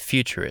 dreamer,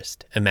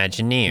 futurist,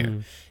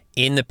 Imagineer,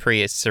 in the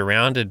Prius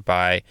surrounded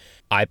by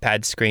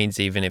iPad screens,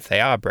 even if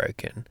they are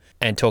broken,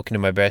 and talking to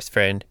my best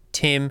friend,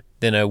 Tim,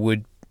 than I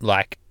would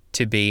like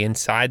to be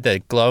inside the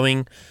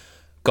glowing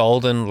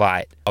golden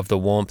light of the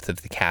warmth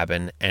of the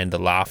cabin and the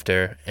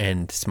laughter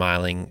and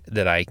smiling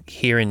that I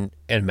hear and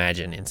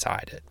imagine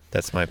inside it.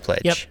 That's my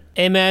pledge. Yep.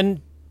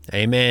 Amen.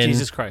 Amen.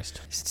 Jesus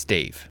Christ.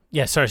 Steve.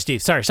 Yeah, sorry,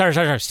 Steve. Sorry. Steve.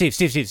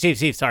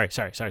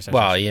 Sorry.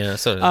 Well, you know,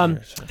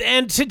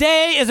 and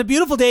today is a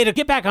beautiful day to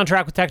get back on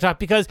track with Tech Talk,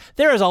 because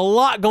there is a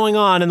lot going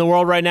on in the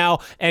world right now,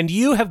 and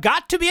you have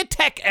got to be a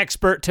tech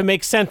expert to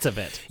make sense of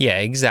it. Yeah,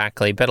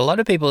 exactly. But a lot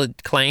of people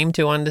claim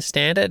to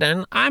understand it,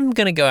 and I'm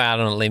going to go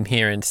out on a limb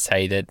here and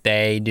say that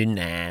they do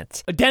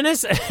not.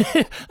 Dennis,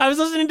 I was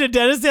listening to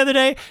Dennis the other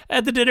day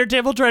at the dinner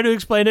table trying to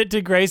explain it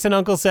to Grace and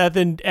Uncle Seth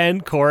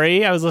and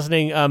Corey. I was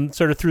listening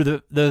sort of through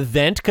the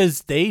vent,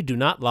 because they do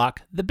not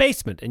lock the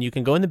basement, and you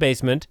can go in the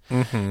basement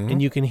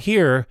and you can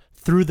hear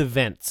through the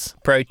vents.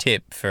 Pro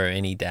tip for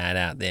any dad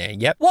out there.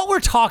 Yep. What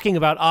we're talking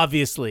about,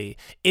 obviously,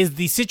 is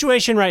the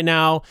situation right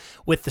now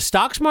with the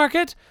stocks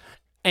market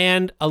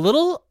and a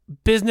little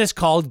business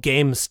called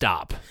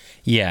GameStop.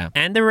 Yeah.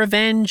 And the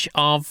revenge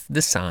of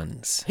the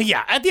sons.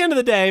 Yeah. At the end of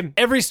the day,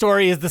 every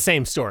story is the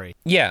same story.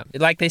 Yeah.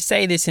 Like they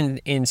say this in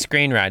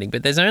screenwriting,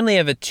 but there's only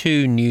ever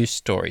two news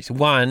stories.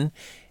 One,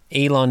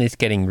 Elon is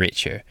getting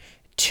richer.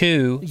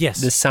 Two,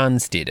 yes, the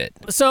sons did it.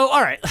 So,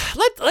 all right,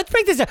 let's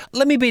break this down.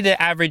 Let me be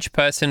the average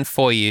person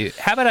for you.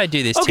 How about I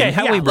do this, okay, Tim?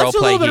 How yeah, we role let's do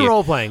a play little bit here? of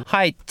role playing.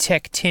 Hi,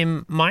 Tech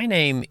Tim. My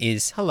name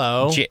is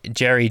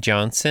Jerry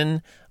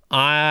Johnson.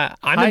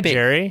 Hi,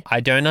 Jerry.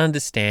 I don't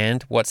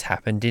understand what's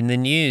happened in the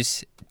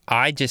news.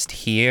 I just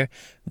hear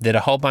that a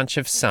whole bunch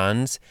of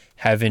sons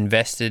have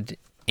invested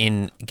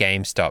in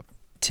GameStop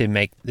to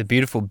make the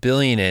beautiful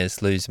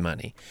billionaires lose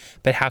money.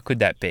 But how could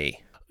that be?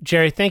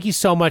 Jerry, thank you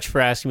so much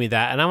for asking me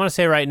that. And I want to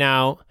say right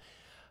now,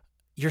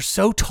 you're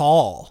so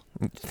tall.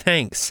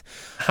 Thanks.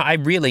 I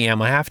really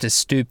am. I have to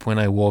stoop when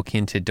I walk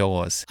into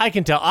doors. I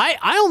can tell. I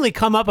only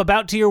come up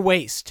about to your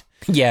waist.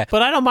 Yeah.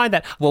 But I don't mind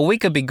that. Well, we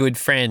could be good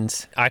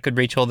friends. I could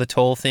reach all the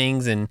tall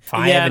things, and if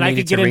I Yeah, ever and I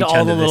needed could get to reach into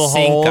all the under little the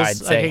sink, holes. I'd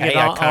say, could get hey,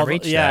 I all can't the-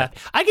 reach yeah. that.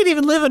 I could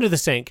even live under the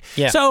sink.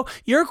 Yeah. So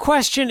your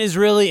question is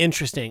really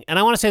interesting, and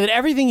I want to say that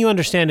everything you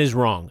understand is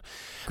wrong.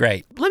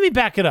 Great. Let me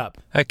back it up.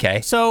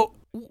 Okay. So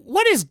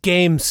what is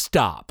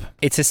GameStop?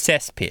 It's a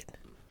cesspit.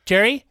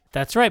 Jerry?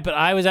 That's right, but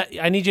I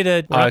need you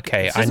to...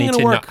 Okay, this I isn't need gonna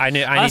to work. not, I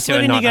need Us to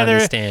living not together-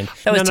 understand.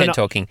 That was No, Ted no.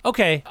 talking.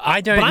 Okay. I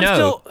don't but I'm know.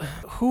 Still,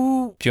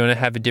 who... Do you want to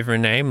have a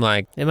different name,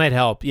 like It might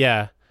help,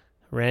 yeah.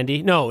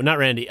 Randy? No, not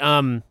Randy.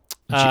 Drenderson?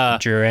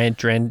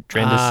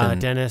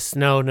 Dennis.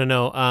 No.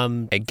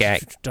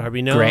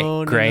 Darby.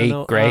 No.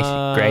 Graydon. Gray.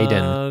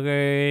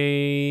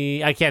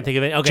 I can't think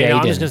of it. Okay, no,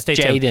 I'm just gonna stay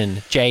Tim.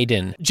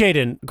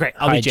 Jaden. Great.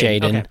 I'll Hi, be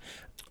Jaden. Jaden. Okay.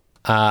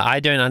 I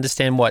don't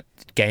understand what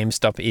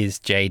GameStop is,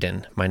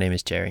 Jaden. My name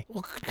is Jerry.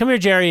 Well, come here,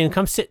 Jerry, and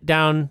come sit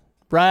down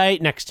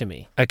right next to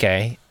me.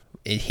 Okay.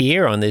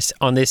 Here on this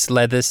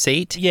leather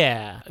seat?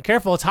 Yeah.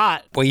 Careful, it's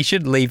hot. Well, you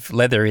should leave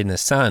leather in the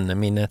sun. I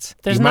mean, There's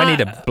you might not-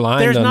 need a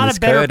blind there's on not this a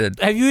better, curtain.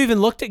 Have you even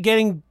looked at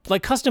getting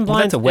like custom Well,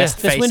 blinds? that's a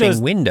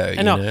west-facing window,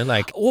 I know. you know,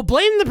 like... Well,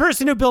 blame the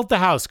person who built the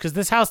house, because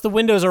this house, the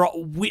windows are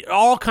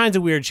all kinds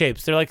of weird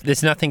shapes. They're like...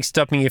 There's nothing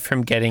stopping you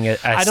from getting a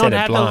set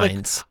of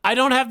blinds. I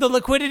don't have the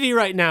liquidity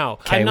right now.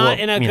 Okay, I'm not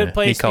well, in a good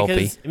place me culpy.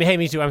 because... Hey,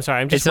 me too. I'm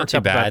sorry. I'm just It's not worked too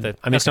up about bad.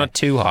 I mean, it's not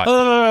too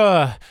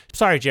hot.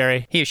 Sorry,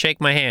 Jerry. Here,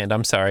 shake my hand.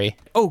 I'm sorry.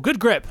 Oh, good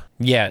grip.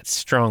 Yeah, it's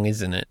strong,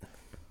 isn't it?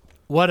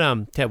 What,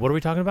 Ted, what are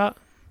we talking about?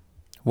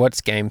 What's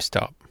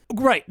GameStop?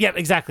 Right, yeah,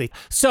 exactly.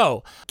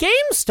 So,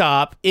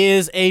 GameStop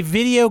is a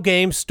video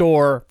game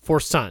store for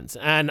sons.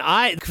 And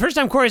first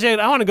time Corey said,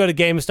 I want to go to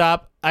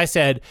GameStop, I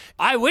said,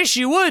 I wish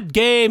you would,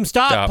 GameStop,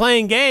 Stop.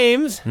 playing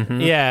games.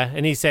 Mm-hmm. Yeah,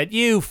 and he said,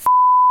 you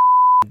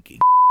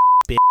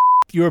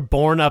you were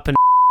born up in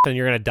and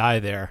you're going to die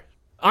there.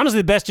 Honestly,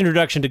 the best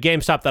introduction to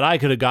GameStop that I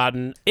could have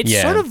gotten. It's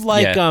Yeah, sort of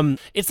like, yeah.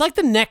 It's like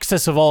the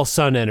nexus of all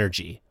sun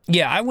energy.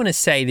 Yeah, I want to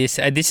say this.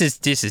 This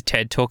is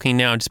Ted talking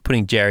now. I'm just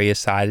putting Jerry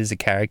aside as a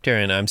character,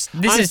 and this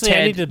Honestly, is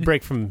Ted. I need to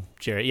break from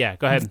Jerry. Yeah,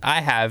 go ahead.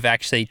 I have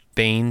actually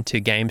been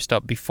to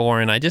GameStop before,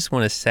 and I just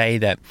want to say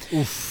that,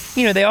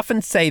 you know, they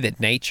often say that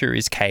nature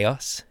is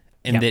chaos,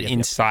 and that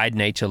inside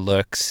nature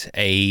lurks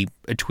a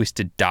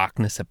twisted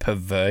darkness, a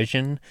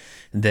perversion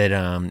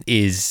that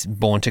is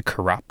born to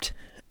corrupt.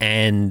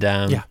 And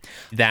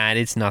that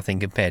it's nothing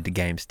compared to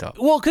GameStop.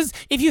 Well, because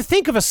if you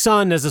think of a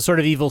sun as a sort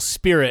of evil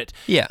spirit,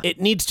 Yeah.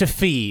 it needs to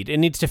feed. It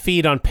needs to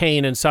feed on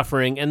pain and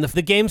suffering. And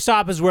the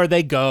GameStop is where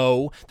they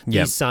go, these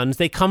Yep. sons.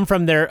 They come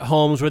from their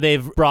homes where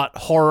they've brought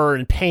horror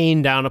and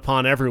pain down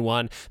upon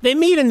everyone. They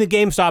meet in the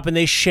GameStop and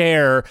they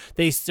share.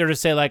 They sort of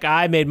say, like,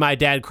 I made my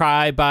dad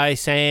cry by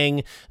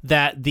saying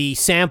that the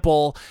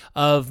sample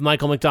of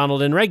Michael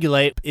McDonald in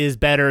Regulate is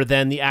better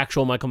than the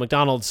actual Michael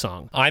McDonald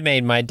song. I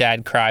made my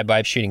dad cry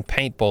by shooting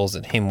paintballs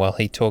at him while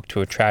he talked to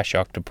a trash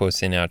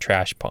octopus in our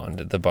trash pond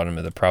at the bottom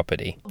of the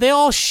property. They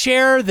all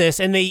share this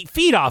and they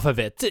feed off of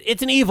it.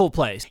 It's an evil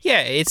place.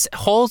 Yeah, it's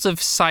halls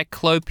of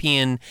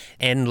cyclopean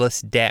endless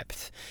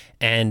depth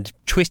and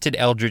twisted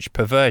eldritch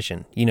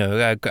perversion. You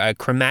know, a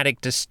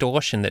chromatic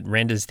distortion that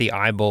renders the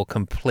eyeball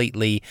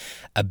completely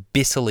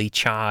abyssally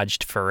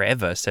charged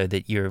forever so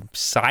that your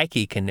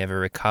psyche can never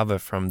recover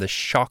from the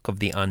shock of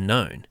the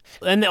unknown.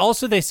 And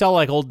also they sell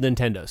like old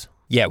Nintendos.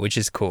 Yeah, which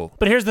is cool.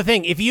 But here's the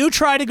thing. If you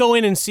try to go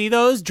in and see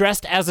those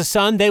dressed as a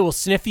son, they will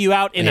sniff you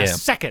out in a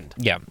second.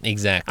 Yeah,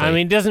 exactly. I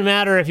mean, it doesn't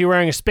matter if you're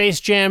wearing a Space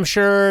Jam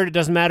shirt. It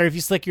doesn't matter if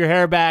you slick your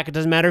hair back. It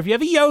doesn't matter if you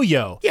have a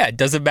yo-yo. Yeah, it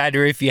doesn't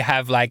matter if you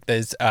have like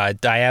those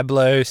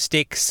Diablo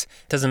sticks.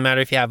 It doesn't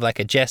matter if you have like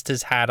a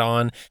jester's hat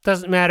on. It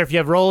doesn't matter if you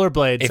have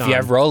rollerblades on. If you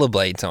have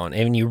rollerblades on,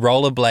 and you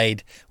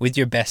rollerblade with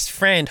your best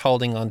friend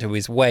holding onto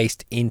his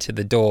waist into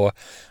the door,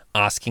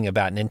 asking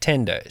about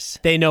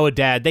Nintendos. They know a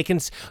dad. They can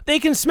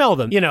smell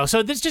them, you know.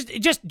 So this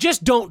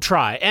just don't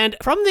try. And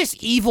from this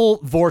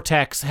evil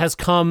vortex has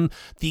come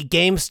the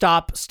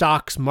GameStop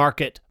stocks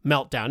market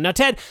meltdown. Now,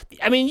 Ted,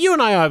 I mean, you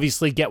and I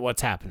obviously get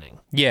what's happening.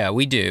 Yeah,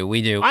 we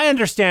do. I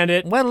understand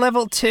it. We're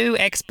level 2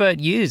 expert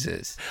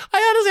users.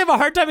 I honestly have a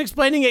hard time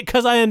explaining it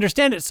because I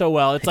understand it so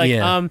well. It's like,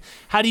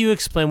 how do you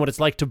explain what it's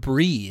like to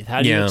breathe?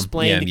 How do you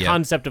explain the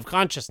concept of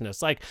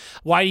consciousness? Like,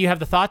 why do you have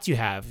the thoughts you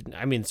have?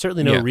 I mean,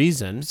 certainly no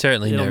reason.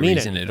 Certainly no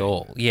reason at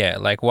all. Yeah,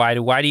 like why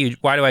do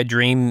I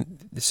dream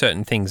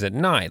certain things at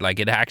night? Like,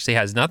 it actually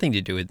has nothing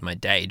to do with my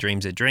day.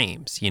 Dreams are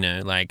dreams, you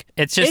know. Like,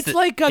 it's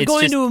like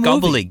going to a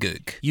movie.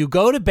 Gobbledygook. You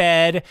go to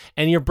bed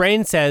and your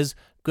brain says,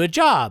 good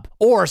job,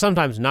 or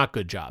sometimes not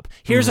good job.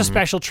 Here's a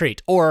special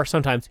treat, or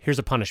sometimes here's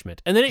a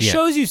punishment. And then it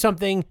shows you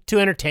something to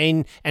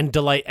entertain and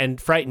delight and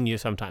frighten you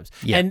sometimes.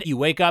 Yeah. And you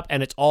wake up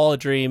and it's all a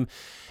dream.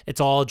 It's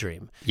all a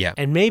dream. Yeah.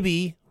 And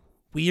maybe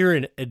we're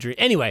in a dream.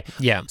 Anyway.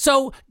 Yeah.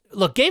 So,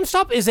 look,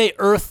 GameStop is a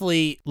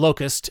earthly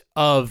locust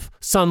of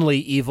sunly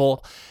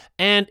evil.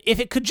 And if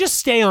it could just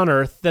stay on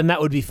Earth, then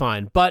that would be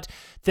fine. But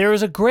there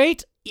is a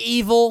great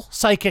evil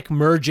psychic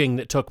merging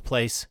that took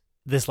place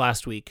this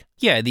last week.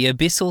 Yeah, the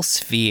abyssal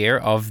sphere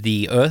of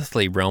the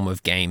earthly realm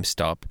of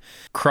GameStop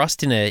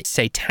crossed in a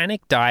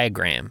satanic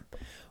diagram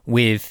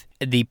with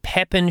the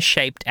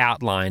Pepin-shaped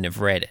outline of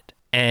Reddit.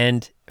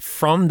 And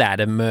from that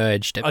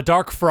emerged A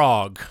dark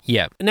frog.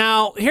 Yeah.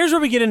 Now, here's where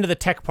we get into the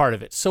tech part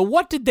of it. So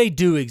what did they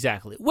do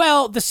exactly?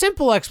 Well, the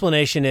simple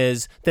explanation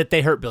is that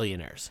they hurt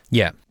billionaires.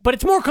 Yeah. But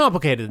it's more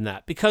complicated than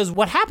that because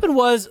what happened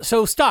was,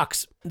 the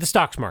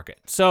stocks market.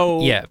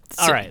 So, Yeah.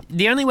 So all right,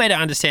 the only way to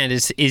understand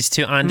is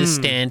to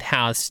understand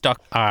how stock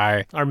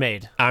are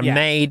made.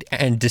 made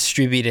and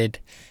distributed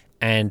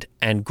and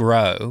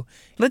grow.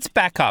 Let's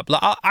back up.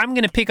 I'm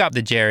going to pick up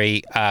the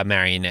Jerry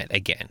marionette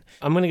again.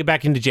 I'm going to get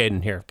back into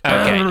Jaden here.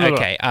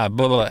 Okay.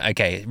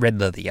 Okay. Red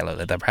leather, yellow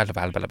leather. Blah, blah,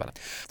 blah, blah, blah.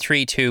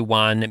 3, 2,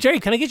 1. Jerry,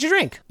 can I get your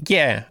drink?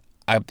 Yeah.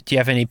 Do you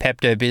have any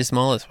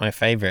Pepto-Bismol? It's my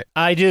favorite.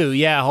 I do.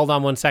 Yeah. Hold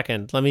on one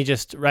second. I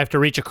have to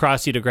reach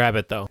across you to grab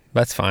it, though.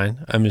 That's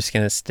fine. I'm just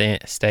going to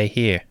stay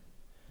here.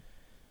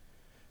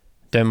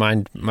 Don't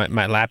mind,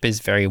 my lap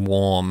is very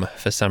warm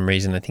for some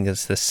reason. I think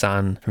it's the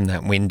sun from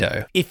that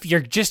window. If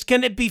you're just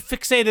going to be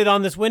fixated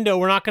on this window,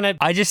 we're not going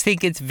to... I just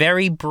think it's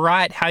very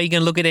bright. How are you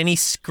going to look at any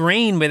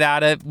screen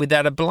without a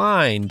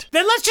blind?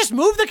 Then let's just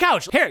move the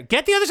couch. Here,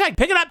 get the other side.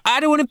 Pick it up. I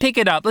don't want to pick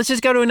it up. Let's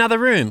just go to another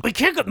room. We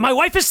can't go. My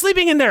wife is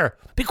sleeping in there.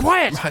 Be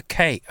quiet.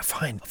 Okay,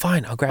 fine.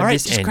 I'll grab All right,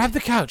 this just end. grab the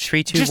couch.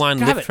 3, 2, Just 1.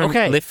 grab it.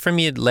 Okay. Lift from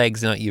your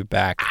legs, not your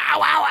back.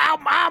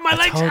 Ow, my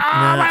legs. told-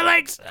 My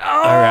legs. Oh.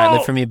 All right,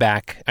 lift from your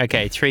back.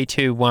 Okay, 3,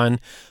 2, 1.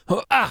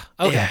 Okay.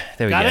 Yeah,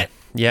 there we Got go. it?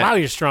 Yeah. Wow,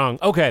 you're strong.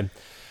 Okay.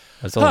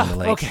 That's all in the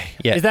legs. Okay.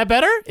 Yeah. Is that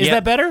better? Is Yeah.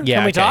 that better? Yeah,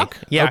 Can we okay. talk?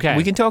 Yeah, Okay.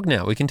 we can talk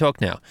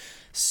now.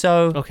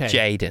 So, Okay.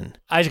 Jaden.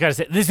 I just got to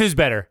say, this is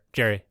better,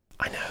 Jerry.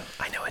 I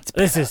know it's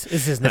better. This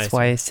is nice. That's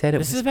why I said it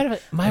This was. is better.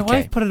 My Okay.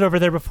 wife put it over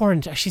there before,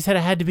 and she said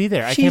it had to be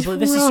there. I She's can't believe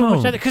this is so much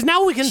wrong. better. Because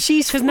now we can.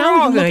 She's Because now we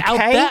wrong, can look out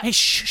okay? that. Hey,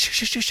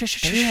 shh.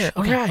 Yeah,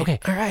 Okay, all right, okay.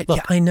 all right. Look,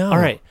 Yeah, I know. All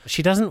right.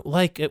 She doesn't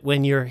like it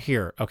when you're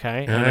here.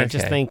 Okay. And I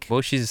just Okay. think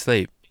Well, she's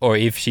asleep. Or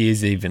if she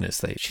is even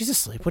asleep. she's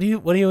asleep. What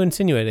are you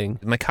insinuating?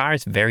 My car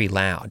is very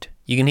loud.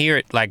 You can hear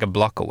it like a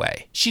block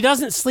away. She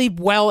doesn't sleep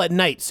well at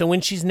night, so when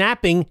she's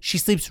napping, she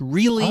sleeps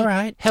really All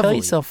right, heavily. tell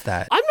yourself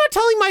that. I'm not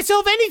telling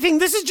myself anything.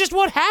 This is just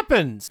what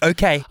happens.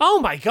 Okay,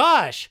 Oh my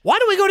gosh. Why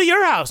don't we go to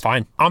your house?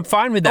 fine. I'm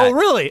fine with that. Oh,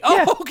 really?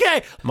 Yeah. Oh,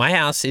 okay. My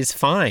house is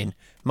fine.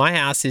 My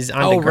house is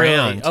Oh, really?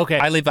 underground. Okay.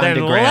 I live Then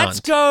underground. let's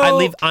go- I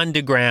live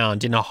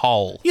underground in a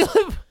hole. You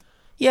live...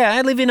 Yeah,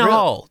 I live in a Really?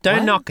 hole. Don't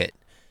What? knock it.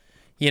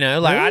 You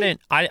know, like Really?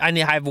 I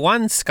have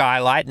one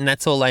skylight and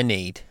that's all I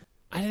need.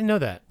 I didn't know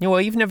that. Yeah,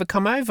 well, you've never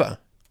come over.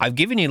 I've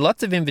given you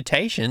lots of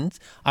invitations.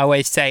 I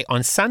always say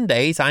on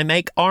Sundays I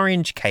make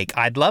orange cake.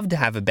 I'd love to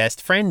have a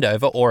best friend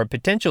over or a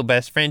potential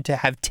best friend to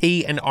have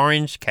tea and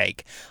orange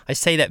cake. I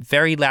say that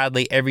very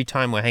loudly every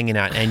time we're hanging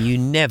out and you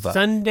never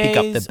pick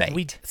up the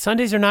bait.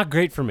 Sundays are not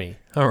great for me.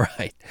 All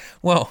right.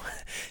 Well,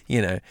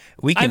 you know,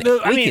 we can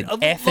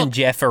F and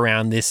Jeff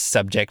around this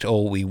subject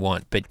all we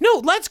want, but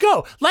No, let's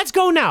go. Let's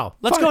go now.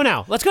 Let's Fine. go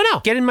now. Let's go now.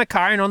 get in my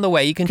car and on the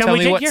way you can Can tell we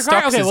me take what your car?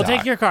 stocks Okay, we'll are.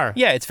 take your car.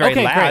 Yeah, it's very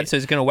Okay, loud, great. so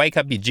it's going to wake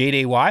up your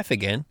GD wife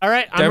again. All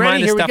right, I'm Don't ready.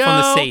 mind the Here we stuff go.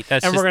 on the seat.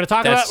 That's and we're just-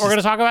 going to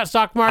that's talk about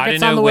stock I markets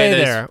don't know on the where way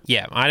those, there.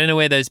 Yeah, I don't know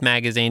where those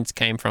magazines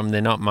came from.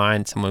 They're not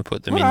mine. Someone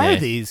put them What in are there.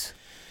 these?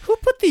 Who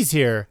put these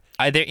here?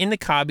 They're in the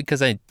car because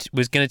I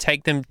was going to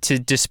take them to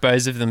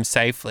dispose of them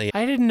safely.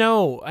 I didn't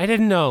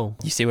know.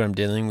 You see what I'm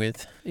dealing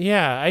with?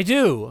 Yeah, I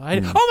do. Oh my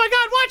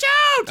God! Watch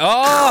out!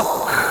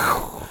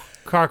 Oh!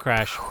 Car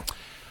crash.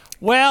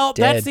 Well,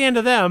 Dead. that's the end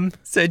of them.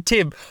 So,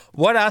 Tim,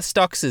 what are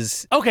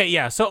stockses? Okay,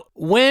 yeah. So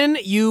when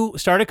you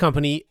start a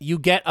company, you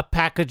get a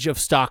package of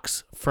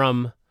stocks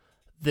from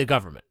the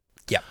government.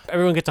 Yeah.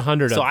 Everyone gets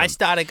 100 So of them.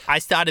 I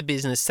start a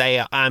business.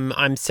 Say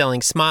I'm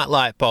selling smart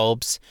light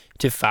bulbs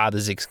to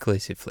fathers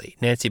exclusively.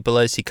 Nancy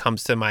Pelosi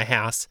comes to my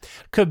house.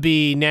 Could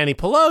be Nancy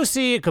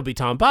Pelosi, it could be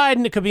Tom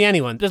Biden, it could be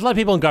anyone. There's a lot of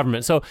people in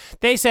government. So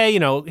they say,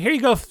 here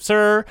you go,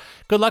 sir.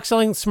 Good luck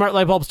selling smart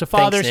light bulbs to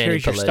fathers. Nancy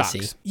Here's your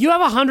Pelosi. stocks. You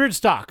have 100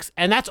 stocks,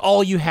 and that's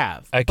all you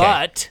have. Okay.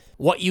 But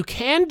what you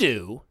can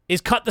do is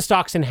cut the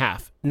stocks in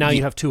half. Now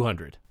you have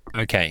 200.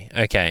 Okay,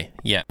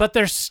 yeah, But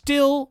they're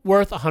still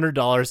worth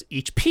 $100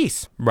 each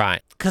piece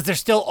right, because they're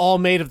still all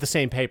made of the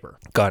same paper.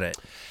 got it.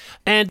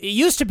 And it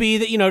used to be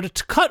that,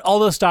 to cut all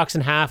those stocks in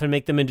half and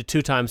make them into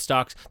 2 times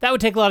stocks, that would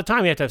take a lot of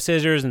time. You have to have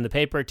scissors and the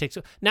paper.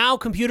 Now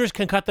computers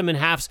can cut them in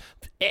halves.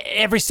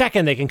 Every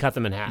second they can cut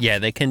them in half. Yeah,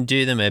 they can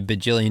do them a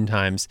bajillion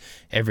times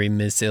every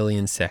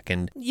mazillion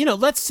second.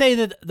 Let's say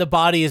that the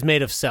body is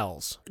made of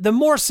cells. The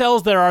more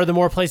cells there are, the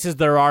more places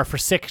there are for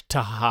sick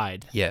to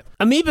hide. Yeah,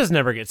 Amoebas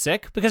never get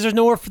sick because there's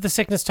nowhere for the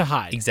sickness to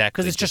hide.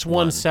 exactly. Because it's just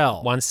one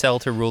cell. One cell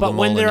to rule But them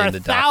all. when there and are in the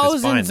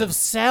darkness find thousands them. of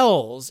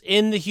cells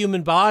in the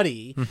human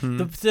body,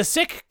 the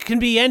sick can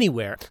be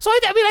anywhere. So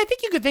I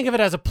think you could think of it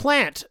as a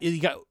plant.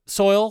 You got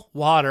soil,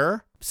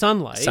 water,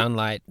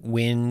 sunlight,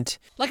 wind.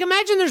 Like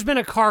imagine there's been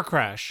a car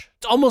crash.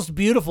 It's almost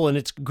beautiful in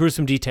its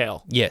gruesome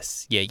detail.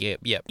 Yes,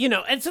 yeah.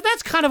 And so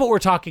that's kind of what we're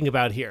talking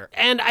about here.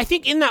 And I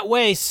think in that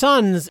way,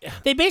 suns,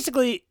 they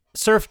basically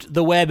surfed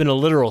the web in a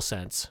literal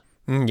sense.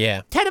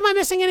 Yeah. Ted, am I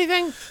missing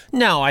anything?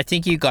 No, I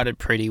think you got it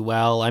pretty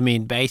well. I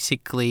mean,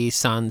 basically,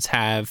 suns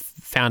have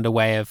found a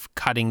way of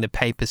cutting the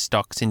paper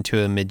stocks into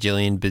a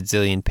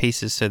bazillion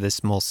pieces so they're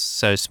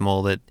so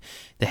small that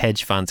the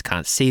hedge funds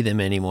can't see them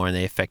anymore and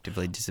they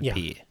effectively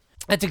disappear. Yeah.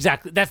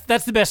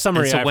 That's the best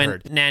summary and so I've when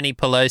heard. Nancy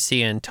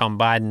Pelosi and Tom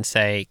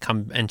Biden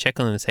come and check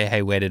on them and say,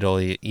 hey, where did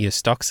all your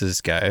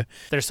stockses go?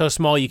 They're so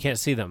small you can't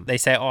see them. They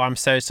say, oh, I'm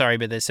so sorry,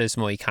 but they're so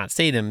small you can't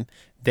see them.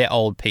 They're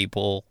old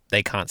people.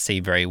 They can't see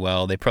very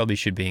well. They probably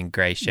should be in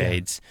grey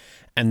shades.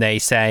 Yeah. And they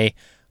say,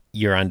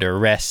 you're under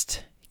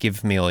arrest.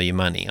 Give me all your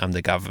money. I'm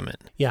the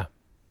government. Yeah.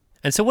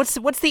 And so what's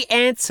the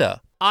answer?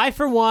 I,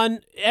 for one,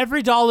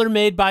 every dollar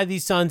made by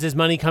these sons is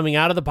money coming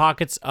out of the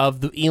pockets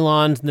of the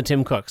Elons and the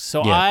Tim Cooks.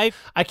 So I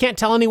can't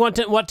tell anyone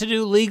what to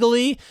do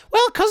legally.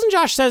 Well, Cousin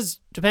Josh says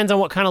depends on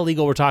what kind of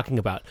legal we're talking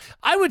about.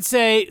 I would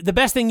say the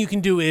best thing you can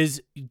do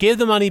is give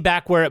the money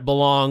back where it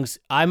belongs.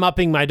 I'm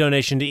upping my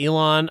donation to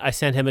Elon. I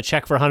sent him a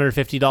check for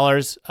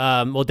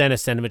 $150. Well,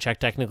 Dennis sent him a check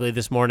technically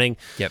this morning.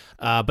 Yep.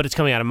 But it's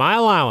coming out of my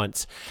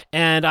allowance,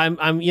 and I'm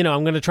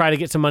going to try to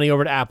get some money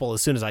over to Apple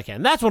as soon as I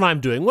can. That's what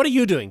I'm doing. What are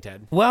you doing,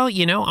 Ted? Well,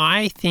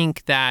 I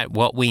think that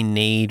what we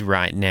need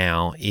right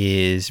now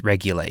is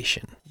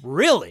regulation.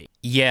 Really?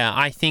 Yeah,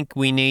 I think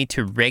we need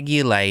to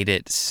regulate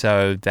it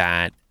so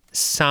that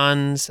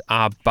sons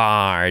are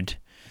barred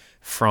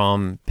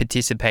from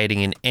participating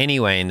in any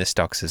way in the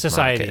stocks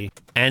market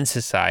and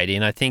society.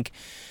 And I think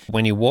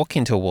when you walk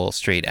into Wall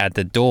Street at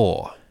the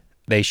door,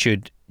 they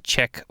should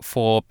check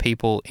for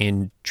people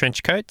in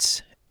trench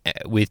coats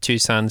with two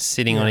sons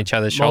sitting on each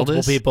other's shoulders.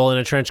 Multiple people in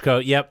a trench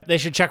coat. Yep. They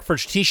should check for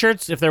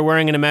T-shirts. If they're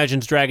wearing an Imagine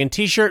Dragon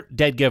T-shirt,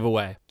 dead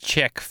giveaway.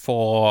 Check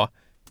for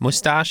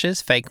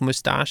mustaches, fake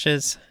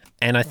mustaches.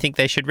 And I think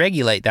they should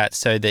regulate that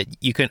so that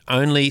you can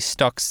only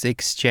stocks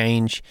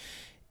exchange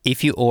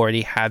if you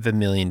already have $1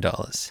 million.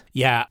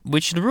 Yeah.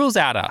 Which rules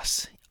out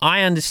us.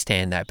 I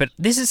understand that. But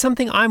this is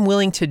something I'm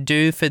willing to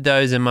do for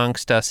those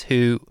amongst us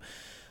who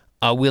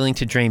are willing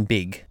to dream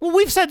big. Well,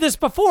 we've said this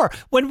before.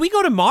 When we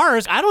go to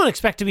Mars, I don't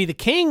expect to be the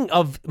king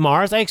of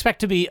Mars. I expect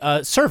to be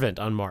a servant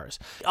on Mars.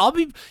 I'll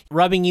be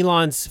rubbing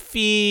Elon's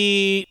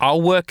feet.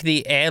 I'll work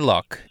the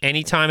airlock.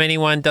 Anytime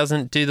anyone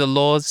doesn't do the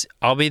laws,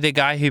 I'll be the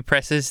guy who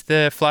presses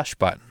the flush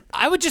button.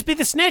 I would just be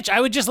the snitch.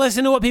 I would just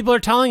listen to what people are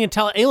telling and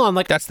tell Elon,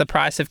 like, that's the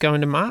price of going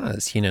to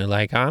Mars.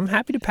 I'm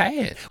happy to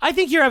pay it. I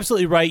think you're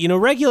absolutely right.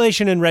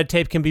 Regulation and red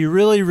tape can be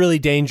really, really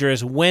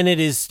dangerous when it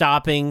is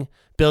stopping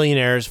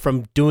billionaires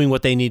from doing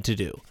what they need to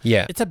do.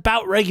 Yeah. It's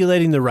about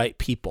regulating the right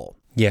people.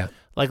 Yeah.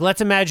 Like, let's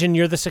imagine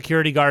you're the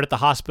security guard at the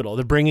hospital.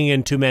 They're bringing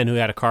in two men who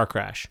had a car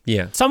crash.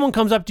 Yeah. Someone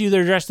comes up to you,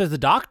 they're dressed as the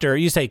doctor.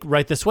 You say,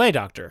 right this way,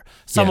 doctor.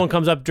 Someone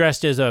comes up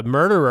dressed as a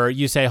murderer.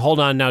 You say, hold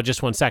on now,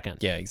 just 1 second.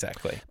 Yeah,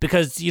 exactly.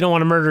 Because you don't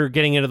want a murderer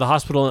getting into the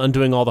hospital and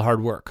undoing all the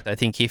hard work. I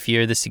think if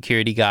you're the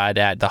security guard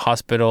at the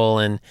hospital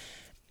and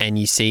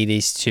you see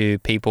these two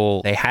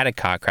people, they had a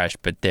car crash,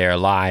 but they're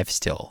alive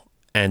still.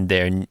 And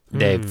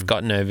they've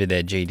gotten over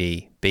their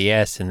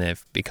GDBS and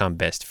they've become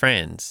best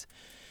friends.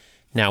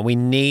 Now, we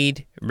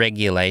need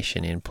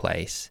regulation in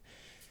place.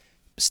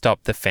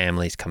 Stop the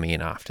families coming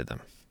in after them.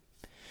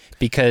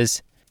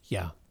 Because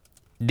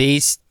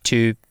these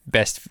two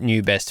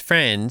new best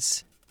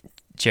friends,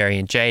 Jerry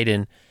and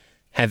Jaden,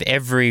 have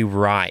every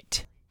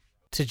right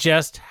to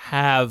just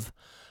have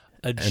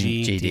a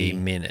GD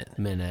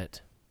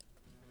minute.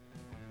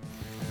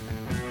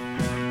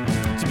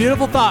 It's a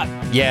beautiful thought.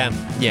 Yeah.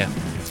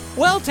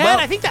 Well, Ted,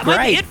 I think that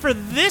might be it for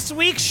this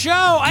week's show.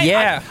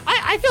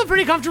 I feel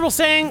pretty comfortable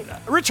saying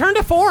return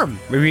to form.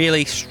 A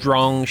really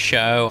strong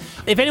show.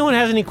 If anyone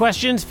has any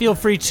questions, feel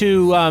free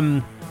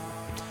to...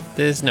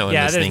 There's no one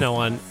listening. There's no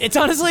one. It's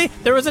honestly,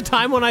 there was a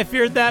time when I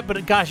feared that,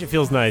 but gosh, it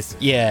feels nice.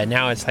 Yeah,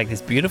 now it's like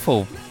this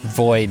beautiful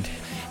void.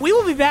 We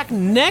will be back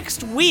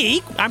next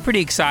week. I'm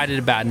pretty excited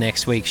about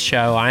next week's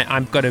show.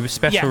 I've got a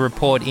special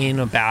report in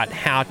about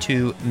how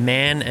to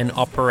man and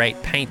operate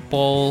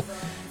paintball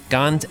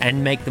guns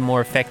and make them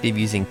more effective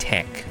using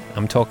tech.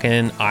 I'm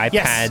talking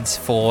iPads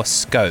for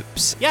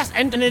scopes. Yes,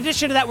 and in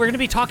addition to that, we're going to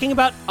be talking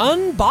about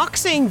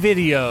unboxing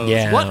videos.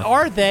 Yeah. What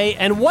are they,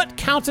 and what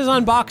counts as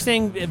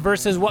unboxing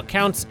versus what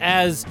counts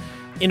as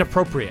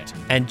inappropriate?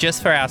 And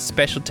just for our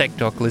special Tech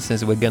Talk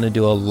listeners, we're going to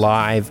do a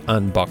live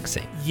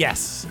unboxing.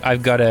 Yes.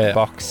 I've got a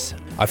box.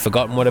 I've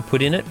forgotten what I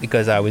put in it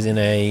because I was in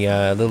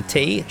a little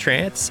tea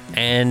trance,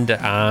 and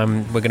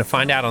we're going to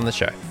find out on the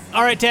show.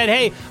 All right, Ted.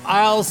 Hey,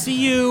 I'll see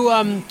you.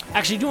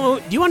 Actually,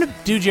 do you want to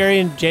do Jerry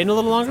and Jaden a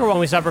little longer while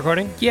we stop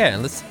recording? Yeah,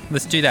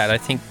 let's do that. I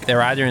think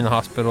they're either in the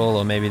hospital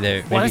or maybe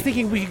they're... Well, I was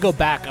thinking we could go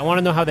back. I want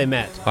to know how they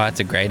met. Oh, that's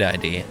a great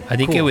idea. I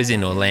think it was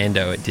in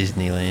Orlando at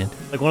Disneyland.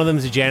 Like one of them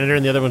is a janitor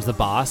and the other one's the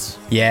boss?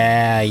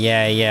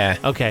 Yeah.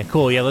 Okay,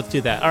 cool. Yeah, let's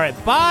do that. All right,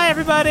 bye,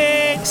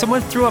 everybody.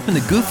 Someone threw up in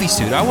the Goofy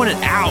suit. I want it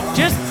out.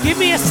 Just give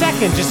me a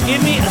second. I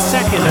didn't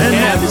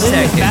have a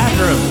second.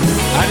 Bathroom.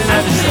 I didn't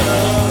have a second.